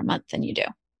 $500 more a month than you do.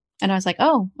 And I was like,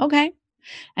 oh, okay.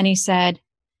 And he said,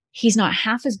 he's not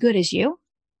half as good as you,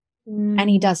 and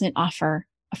he doesn't offer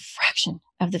a fraction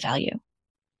of the value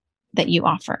that you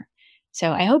offer.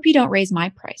 So I hope you don't raise my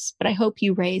price, but I hope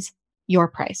you raise your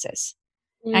prices.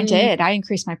 I did. I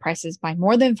increased my prices by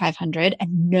more than 500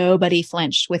 and nobody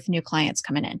flinched with new clients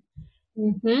coming in.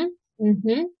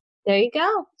 There you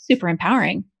go. Super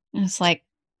empowering. And it's like,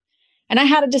 and I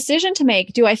had a decision to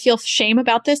make. Do I feel shame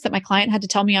about this, that my client had to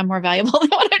tell me I'm more valuable than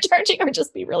what I'm charging, or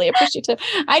just be really appreciative?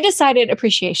 I decided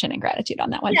appreciation and gratitude on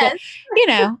that one. Yes.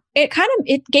 But,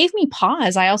 it gave me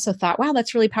pause. I also thought, wow,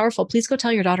 that's really powerful. Please go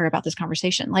tell your daughter about this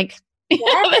conversation. Like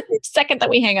the second that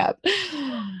we hang up.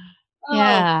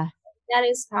 Yeah. That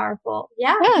is powerful.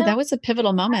 Yeah. Yeah. That was a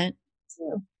pivotal moment.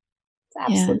 Too.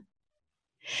 Absolutely.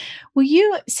 Well,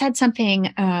 you said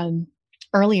something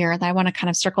earlier that I want to kind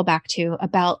of circle back to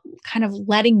about kind of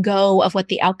letting go of what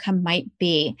the outcome might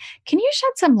be. Can you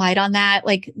shed some light on that?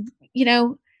 Like, you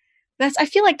know, I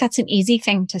feel like that's an easy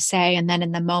thing to say. And then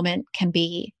in the moment can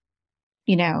be,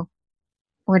 you know,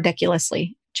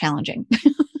 ridiculously challenging.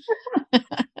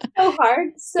 So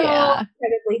hard, so Yeah.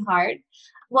 incredibly hard.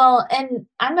 Well, and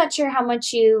I'm not sure how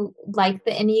much you like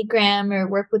the Enneagram or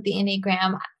work with the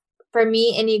Enneagram. For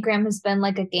me, Enneagram has been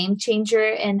like a game changer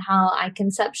in how I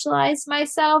conceptualize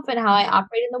myself and how I Mhm.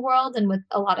 operate in the world and with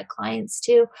a lot of clients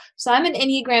too. So I'm an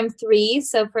Enneagram 3.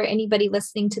 So for anybody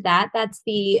listening to that, that's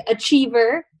the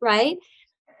achiever, right?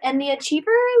 And the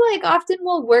achiever like often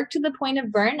will work to the point of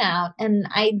burnout. And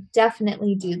I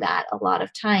definitely do that a lot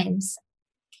of times.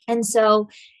 And so,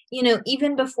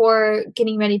 even before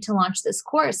getting ready to launch this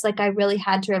course, like I really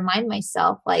had to remind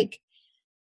myself, like,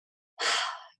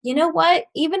 you know what?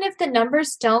 Even if the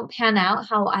numbers don't pan out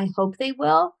how I hope they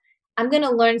will, I'm going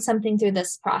to learn something through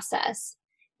this process.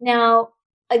 Now,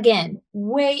 again,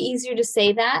 way easier to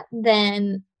say that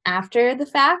than after the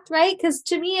fact, right? Because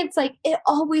to me, it's like it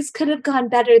always could have gone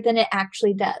better than it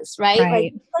actually does, right?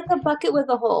 Right. Like a bucket with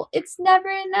a hole. It's never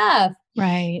enough.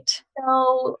 Right.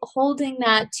 So holding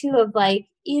that too of like,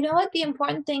 you know what? The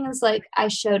important thing is like I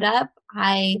showed up,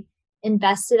 I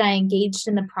invested, I engaged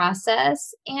in the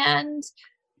process, and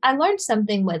I learned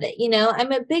something with it.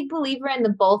 I'm a big believer in the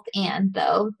both and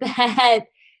though, that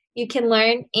you can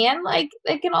learn and like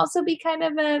it can also be kind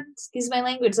of excuse my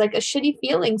language, like a shitty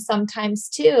feeling sometimes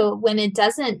too when it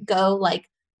doesn't go like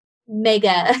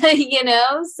mega,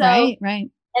 So Right. Right.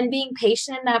 and being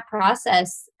patient in that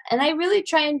process. And I really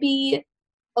try and be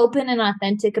open and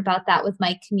authentic about that with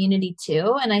my community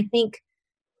too. And I think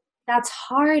that's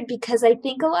hard because I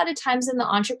think a lot of times in the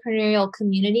entrepreneurial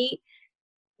community,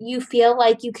 you feel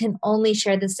like you can only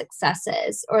share the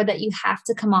successes or that you have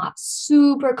to come off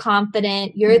super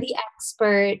confident. You're Mm. the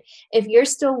expert. If you're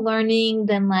still learning,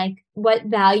 then like what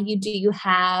value do you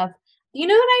have? You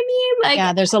know what I mean? Yeah.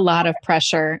 Like There's a lot of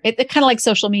pressure. It kind of like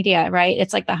social media, right?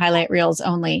 It's like the highlight reels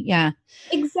only. Yeah.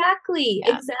 exactly,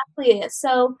 Yeah. exactly.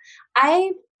 So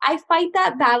I fight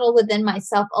that battle within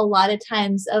myself a lot of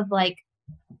times of like,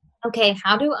 okay,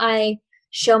 how do I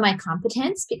show my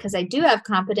competence? Because I do have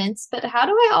competence, but how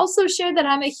do I also share that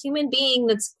I'm a human being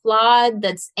that's flawed,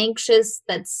 that's anxious,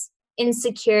 that's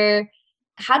insecure?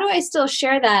 How do I still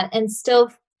share that and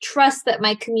still trust that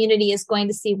my community is going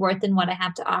to see worth in what I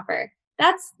have to offer?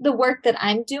 That's the work that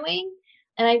I'm doing.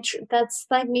 And that's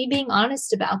like me being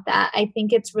honest about that. I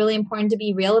think it's really important to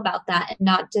be real about that and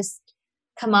not just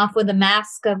come off with a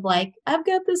mask of like, I've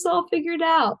got this all figured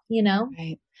out?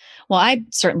 Right. Well, I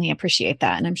certainly appreciate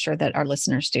that. And I'm sure that our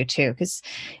listeners do too. Because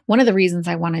one of the reasons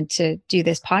I wanted to do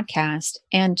this podcast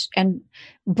and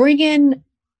bring in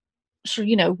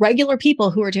regular people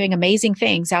who are doing amazing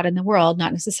things out in the world,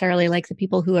 not necessarily like the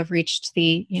people who have reached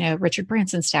the, Richard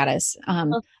Branson status.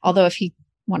 Although if he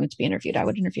wanted to be interviewed, I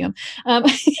would interview him.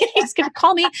 He's going to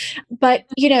call me. But,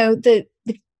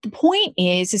 the point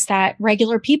is that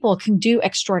regular people can do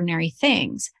extraordinary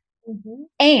things. Mhm.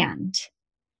 And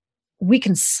we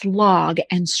can slog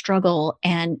and struggle.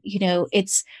 And,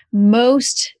 it's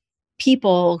most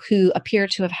people who appear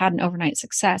to have had an overnight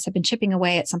success have been chipping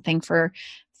away at something for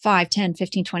 5, 10,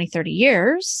 15, 20, 30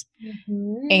 years.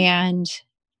 Mhm. And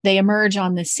they emerge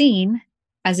on the scene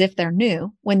as if they're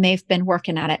new when they've been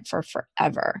working at it for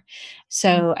forever. Mm.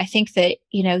 So I think that,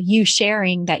 you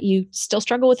sharing that you still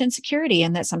struggle with insecurity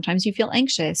and that sometimes you feel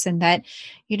anxious and that,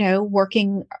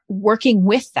 working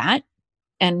with that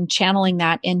and channeling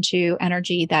that into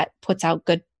energy that puts out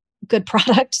good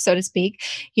product, so to speak,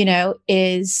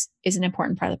 is an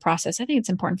important part of the process. I think it's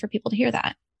important for people to hear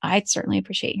that. I certainly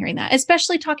appreciate hearing that,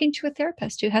 especially talking to a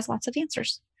therapist who has lots of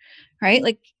answers, right?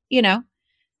 Like,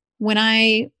 when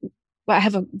I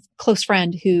have a close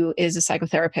friend who is a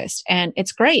psychotherapist, and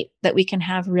it's great that we can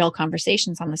have real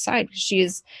conversations on the side because she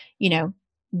is, you know,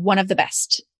 one of the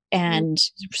best Mm. and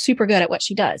super good at what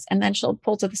she does. And then she'll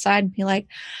pull to the side and be like,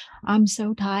 I'm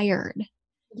so tired,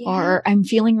 Yeah. or I'm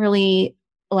feeling really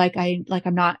like I'm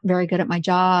not very good at my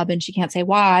job. And she can't say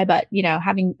why, but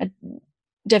having a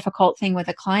difficult thing with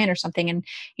a client or something, and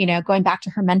going back to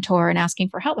her mentor and asking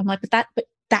for help. I'm like, but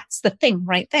that's the thing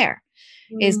right there,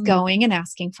 is Mm. going and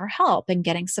asking for help and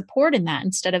getting support in that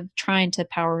instead of trying to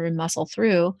power and muscle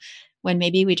through, when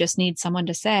maybe we just need someone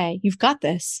to say, you've got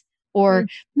this, or,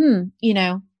 Mm.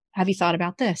 have you thought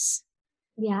about this?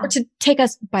 Or Yeah. to take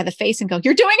us by the face and go,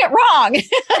 you're doing it wrong.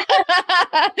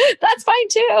 That's fine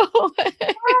too.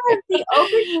 The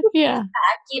open Yeah.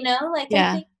 like I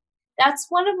Yeah. think that's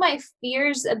one of my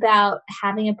fears about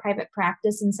having a private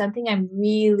practice and something I'm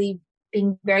really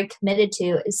being very committed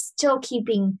to is still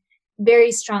keeping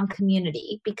very strong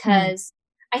community, because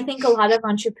I think a lot of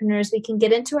entrepreneurs, we can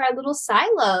get into our little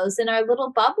silos and our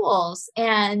little bubbles,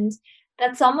 and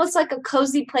that's almost like a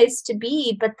cozy place to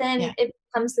be, but then it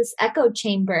becomes this echo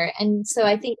chamber. And so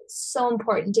I think it's so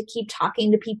important to keep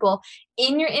talking to people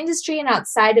in your industry and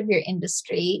outside of your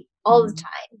industry all the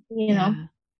time, you know?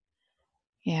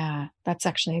 Yeah, that's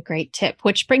actually a great tip,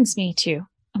 which brings me to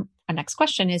our next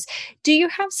question is, do you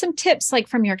have some tips like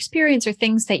from your experience or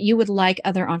things that you would like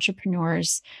other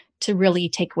entrepreneurs to really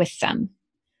take with them?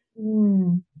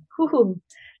 Ooh,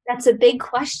 that's a big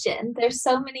question. There's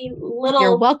so many little.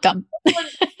 You're welcome.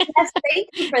 Yes, thank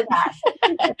you for that.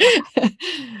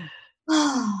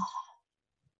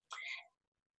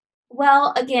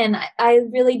 Well, again, I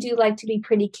really do like to be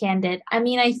pretty candid. I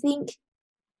mean, I think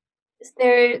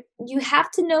you have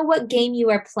to know what game you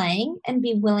are playing and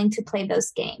be willing to play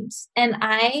those games. And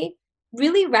I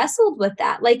really wrestled with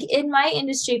that. Like in my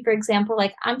industry, for example,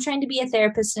 like I'm trying to be a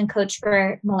therapist and coach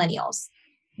for millennials.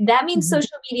 That means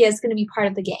social media is going to be part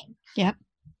of the game. Yep.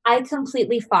 I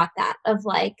completely fought that of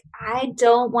like, I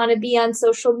don't want to be on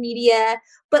social media,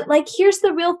 but like, here's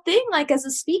the real thing. Like as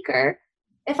a speaker,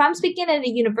 if I'm speaking at a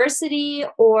university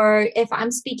or if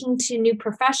I'm speaking to new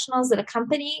professionals at a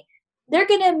company, they're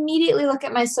going to immediately look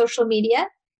at my social media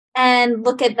and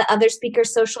look at the other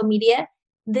speaker's social media.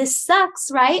 This sucks,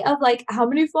 right? Of like, how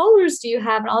many followers do you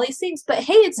have and all these things? But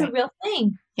hey, it's a real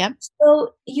thing. Yep.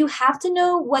 So you have to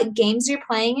know what games you're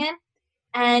playing in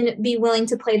and be willing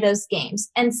to play those games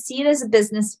and see it as a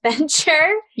business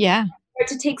venture. Yeah. Or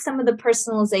to take some of the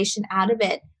personalization out of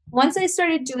it. Once I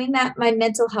started doing that, my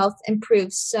mental health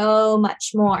improved so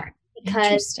much more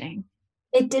because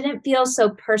it didn't feel so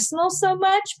personal so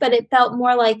much, but it felt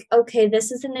more like, okay,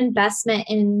 this is an investment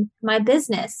in my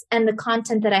business and the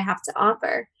content that I have to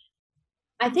offer.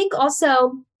 I think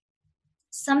also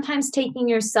sometimes taking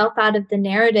yourself out of the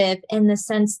narrative in the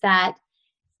sense that,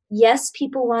 yes,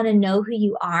 people want to know who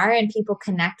you are and people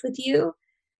connect with you,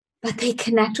 but they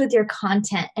connect with your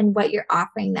content and what you're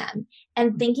offering them,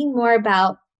 and thinking more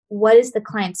about what is the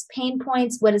client's pain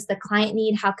points, what does the client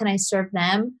need, how can I serve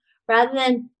them, rather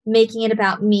than making it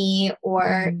about me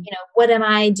or, what am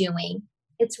I doing?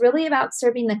 It's really about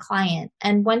serving the client.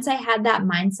 And once I had that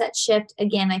mindset shift,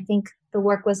 again, I think the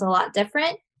work was a lot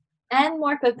different and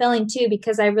more fulfilling too,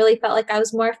 because I really felt like I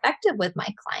was more effective with my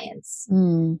clients.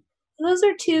 So those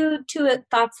are two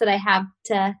thoughts that I have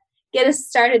to get us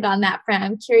started on that front.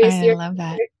 I'm curious I love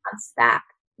that. Your thoughts back.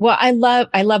 Well, I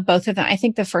love both of them. I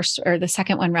think the first or the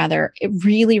second one rather, it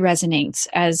really resonates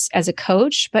as a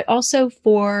coach, but also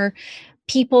for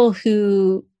people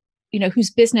who, whose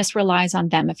business relies on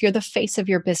them. If you're the face of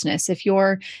your business, if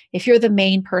you're the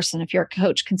main person, if you're a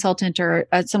coach, consultant, or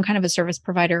some kind of a service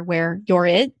provider where you're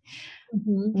it,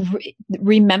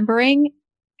 remembering,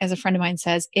 as a friend of mine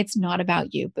says, it's not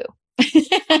about you, boo.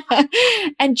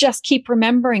 And just keep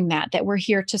remembering that we're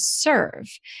here to serve.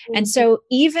 And so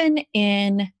even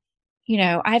in,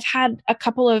 I've had a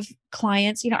couple of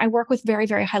clients, I work with very,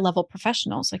 very high level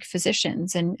professionals like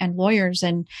physicians and lawyers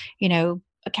and,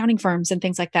 accounting firms and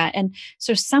things like that. And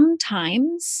so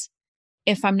sometimes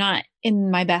if I'm not in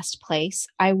my best place,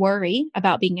 I worry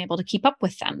about being able to keep up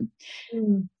with them.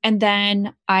 And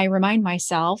then I remind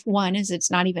myself, one is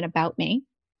it's not even about me.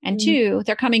 And two,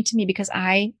 they're coming to me because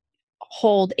I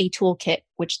hold a toolkit,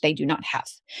 which they do not have.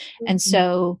 And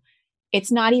so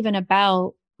it's not even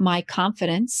about my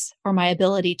confidence or my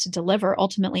ability to deliver.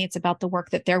 Ultimately, it's about the work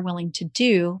that they're willing to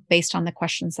do based on the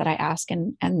questions that I ask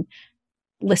and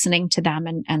listening to them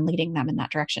and leading them in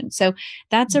that direction. So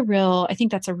that's I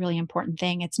think that's a really important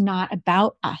thing. It's not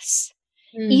about us.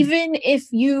 Even if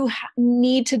you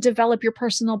need to develop your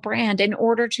personal brand in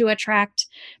order to attract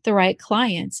the right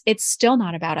clients, it's still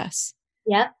not about us.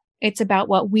 Yep. It's about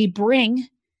what we bring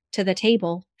to the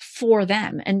table for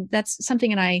them. And that's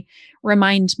something that I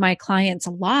remind my clients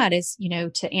a lot is,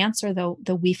 to answer the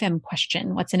WeFem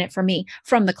question, what's in it for me,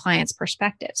 from the client's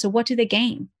perspective. So what do they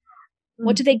gain?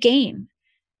 What do they gain?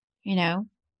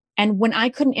 And when I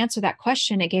couldn't answer that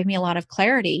question, it gave me a lot of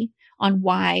clarity on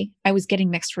why I was getting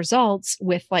mixed results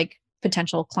with like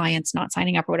potential clients not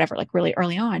signing up or whatever, like really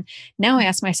early on. Now I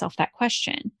ask myself that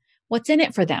question. What's in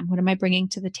it for them? What am I bringing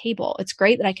to the table? It's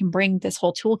great that I can bring this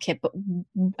whole toolkit, but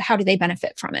how do they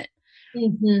benefit from it?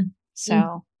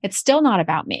 So it's still not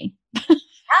about me.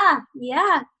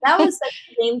 Yeah. That was such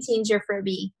a game changer for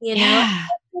me, Yeah.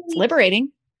 It's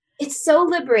liberating. It's so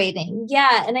liberating.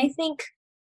 Yeah. And I think,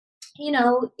 we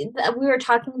were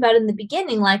talking about in the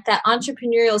beginning, like that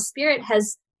entrepreneurial spirit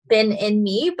has been in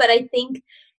me, but I think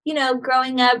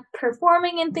growing up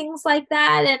performing and things like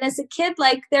that. And as a kid,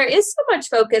 like there is so much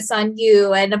focus on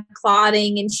you and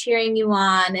applauding and cheering you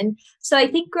on. And so I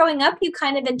think growing up, you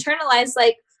kind of internalize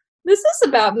like, this is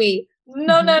about me.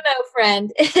 No, no, no,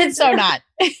 friend. It's so not.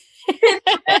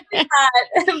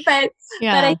 But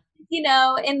I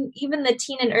in even the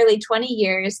teen and early 20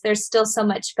 years, there's still so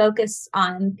much focus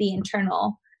on the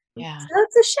internal. Yeah. So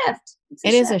it's a shift.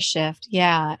 It is a shift.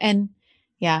 Yeah. And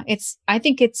yeah, I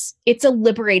think it's a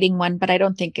liberating one, but I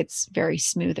don't think it's very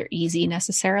smooth or easy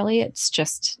necessarily. It's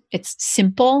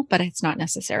simple, but it's not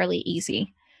necessarily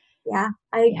easy. Yeah.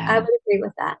 I would agree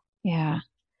with that. Yeah.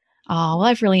 Oh, well,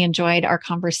 I've really enjoyed our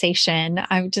conversation.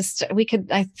 I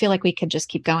feel like we could just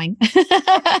keep going.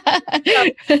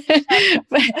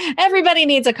 Everybody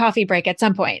needs a coffee break at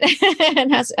some point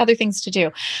and has other things to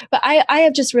do. But I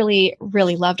have just really,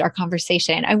 really loved our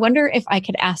conversation. I wonder if I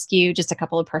could ask you just a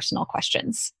couple of personal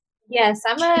questions. Yes,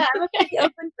 I'm a pretty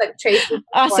open book, Tracy.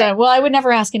 Awesome. Well, I would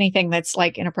never ask anything that's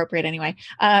like inappropriate anyway.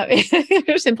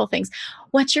 Simple things.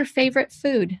 What's your favorite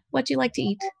food? What do you like to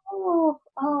eat?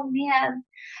 Oh man.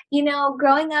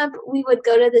 Growing up, we would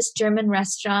go to this German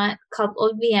restaurant called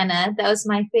Old Vienna. That was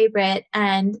my favorite.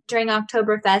 And during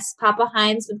Oktoberfest, Papa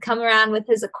Heinz would come around with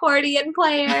his accordion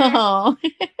player. Oh.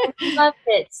 I loved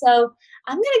it. So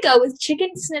I'm going to go with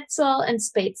chicken schnitzel and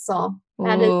spätzle.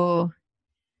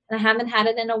 I haven't had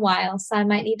it in a while, so I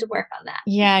might need to work on that.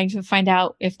 Yeah, you can find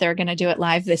out if they're going to do it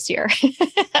live this year.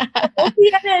 Old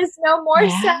Vienna is no more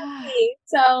Sunday,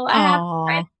 so I have to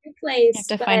find a new place. You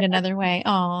have to find another way.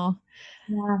 Oh.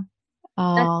 Yeah.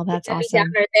 Oh, that's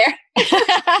awesome. There.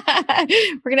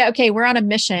 We're on a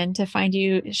mission to find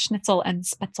you schnitzel and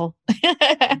spätzle.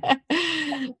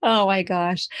 Oh my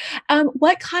gosh.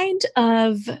 What kind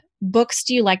of books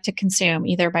do you like to consume,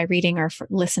 either by reading or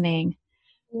listening?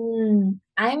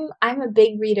 I'm a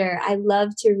big reader. I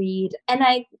love to read, and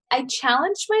I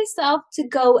challenge myself to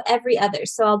go every other.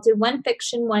 So I'll do one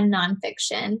fiction, one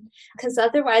nonfiction, because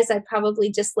otherwise I'd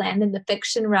probably just land in the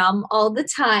fiction realm all the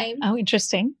time. Oh,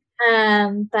 interesting.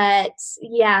 But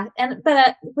yeah,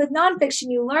 but with nonfiction,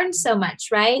 you learn so much,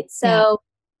 right? So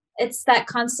it's that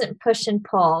constant push and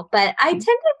pull. But I tend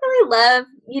to really love,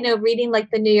 reading like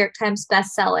the New York Times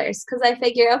bestsellers, because I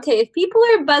figure, okay, if people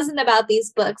are buzzing about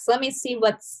these books, let me see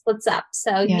what's up.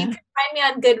 So you can find me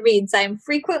on Goodreads. I'm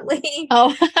frequently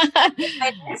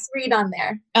my next read on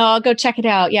there. Oh, I'll go check it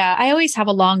out. Yeah, I always have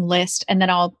a long list, and then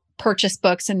I'll purchase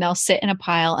books and they'll sit in a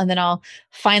pile, and then I'll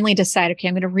finally decide, okay,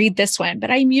 I'm going to read this one.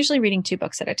 But I'm usually reading 2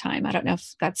 books at a time. I don't know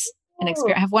if that's an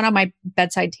experience. I have one on my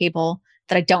bedside table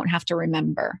that I don't have to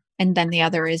remember. And then the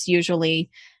other is usually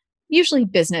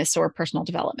business or personal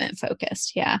development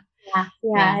focused. Yeah.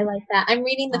 Yeah. I like that. I'm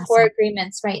reading the 4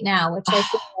 Agreements right now, which I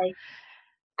feel like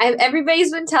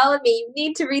everybody's been telling me you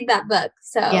need to read that book.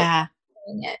 So yeah.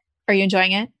 Are you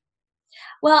enjoying it?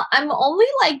 Well, I'm only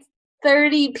like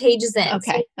 30 pages in.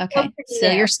 Okay.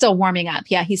 So you're still warming up.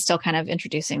 Yeah. He's still kind of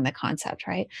introducing the concept,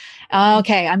 right?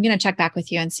 Okay. I'm going to check back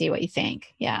with you and see what you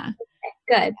think. Yeah.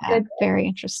 Good. Very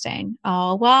interesting.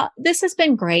 Oh, well, this has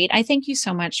been great. I thank you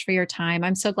so much for your time.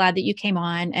 I'm so glad that you came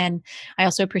on. And I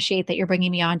also appreciate that you're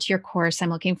bringing me on to your course. I'm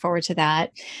looking forward to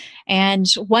that. And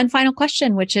one final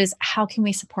question, which is, how can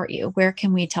we support you? Where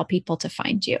can we tell people to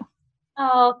find you?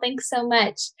 Oh, thanks so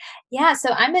much. Yeah, so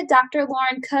I'm at Dr.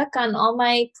 Lauren Cook on all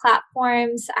my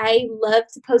platforms. I love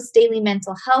to post daily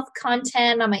mental health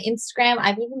content on my Instagram.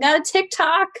 I've even got a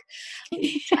TikTok.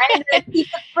 Trying to keep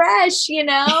it fresh,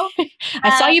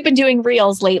 I saw you've been doing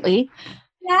reels lately.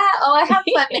 Yeah. Oh, I have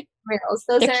fun making reels.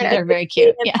 They're very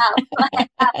cute. Yeah.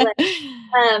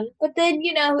 But then,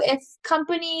 if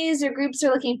companies or groups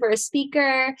are looking for a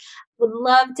speaker, would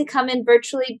love to come in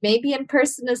virtually, maybe in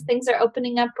person as things are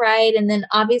opening up, right? And then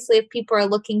obviously if people are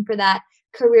looking for that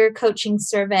career coaching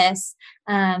service,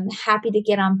 happy to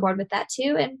get on board with that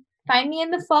too. And find me in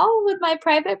the fall with my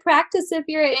private practice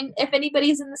if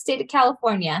anybody's in the state of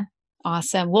California.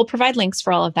 Awesome. We'll provide links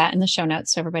for all of that in the show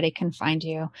notes so everybody can find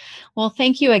you. Well,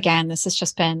 thank you again. This has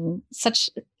just been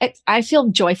I feel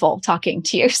joyful talking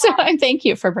to you. So I thank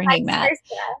you for bringing that.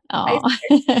 Oh,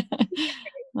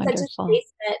 such a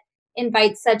space that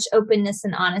invites such openness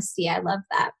and honesty. I love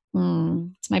that.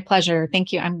 It's my pleasure.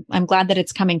 Thank you. I'm glad that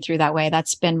it's coming through that way.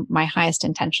 That's been my highest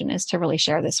intention, is to really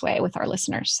share this way with our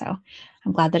listeners. So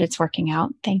I'm glad that it's working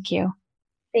out. Thank you.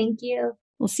 Thank you.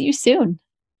 We'll see you soon.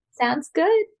 Sounds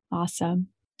good. Awesome.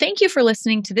 Thank you for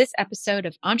listening to this episode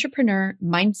of Entrepreneur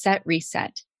Mindset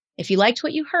Reset. If you liked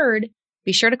what you heard,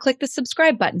 be sure to click the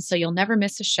subscribe button so you'll never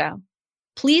miss a show.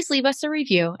 Please leave us a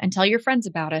review and tell your friends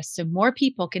about us so more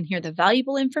people can hear the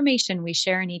valuable information we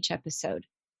share in each episode.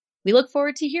 We look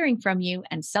forward to hearing from you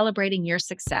and celebrating your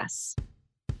success.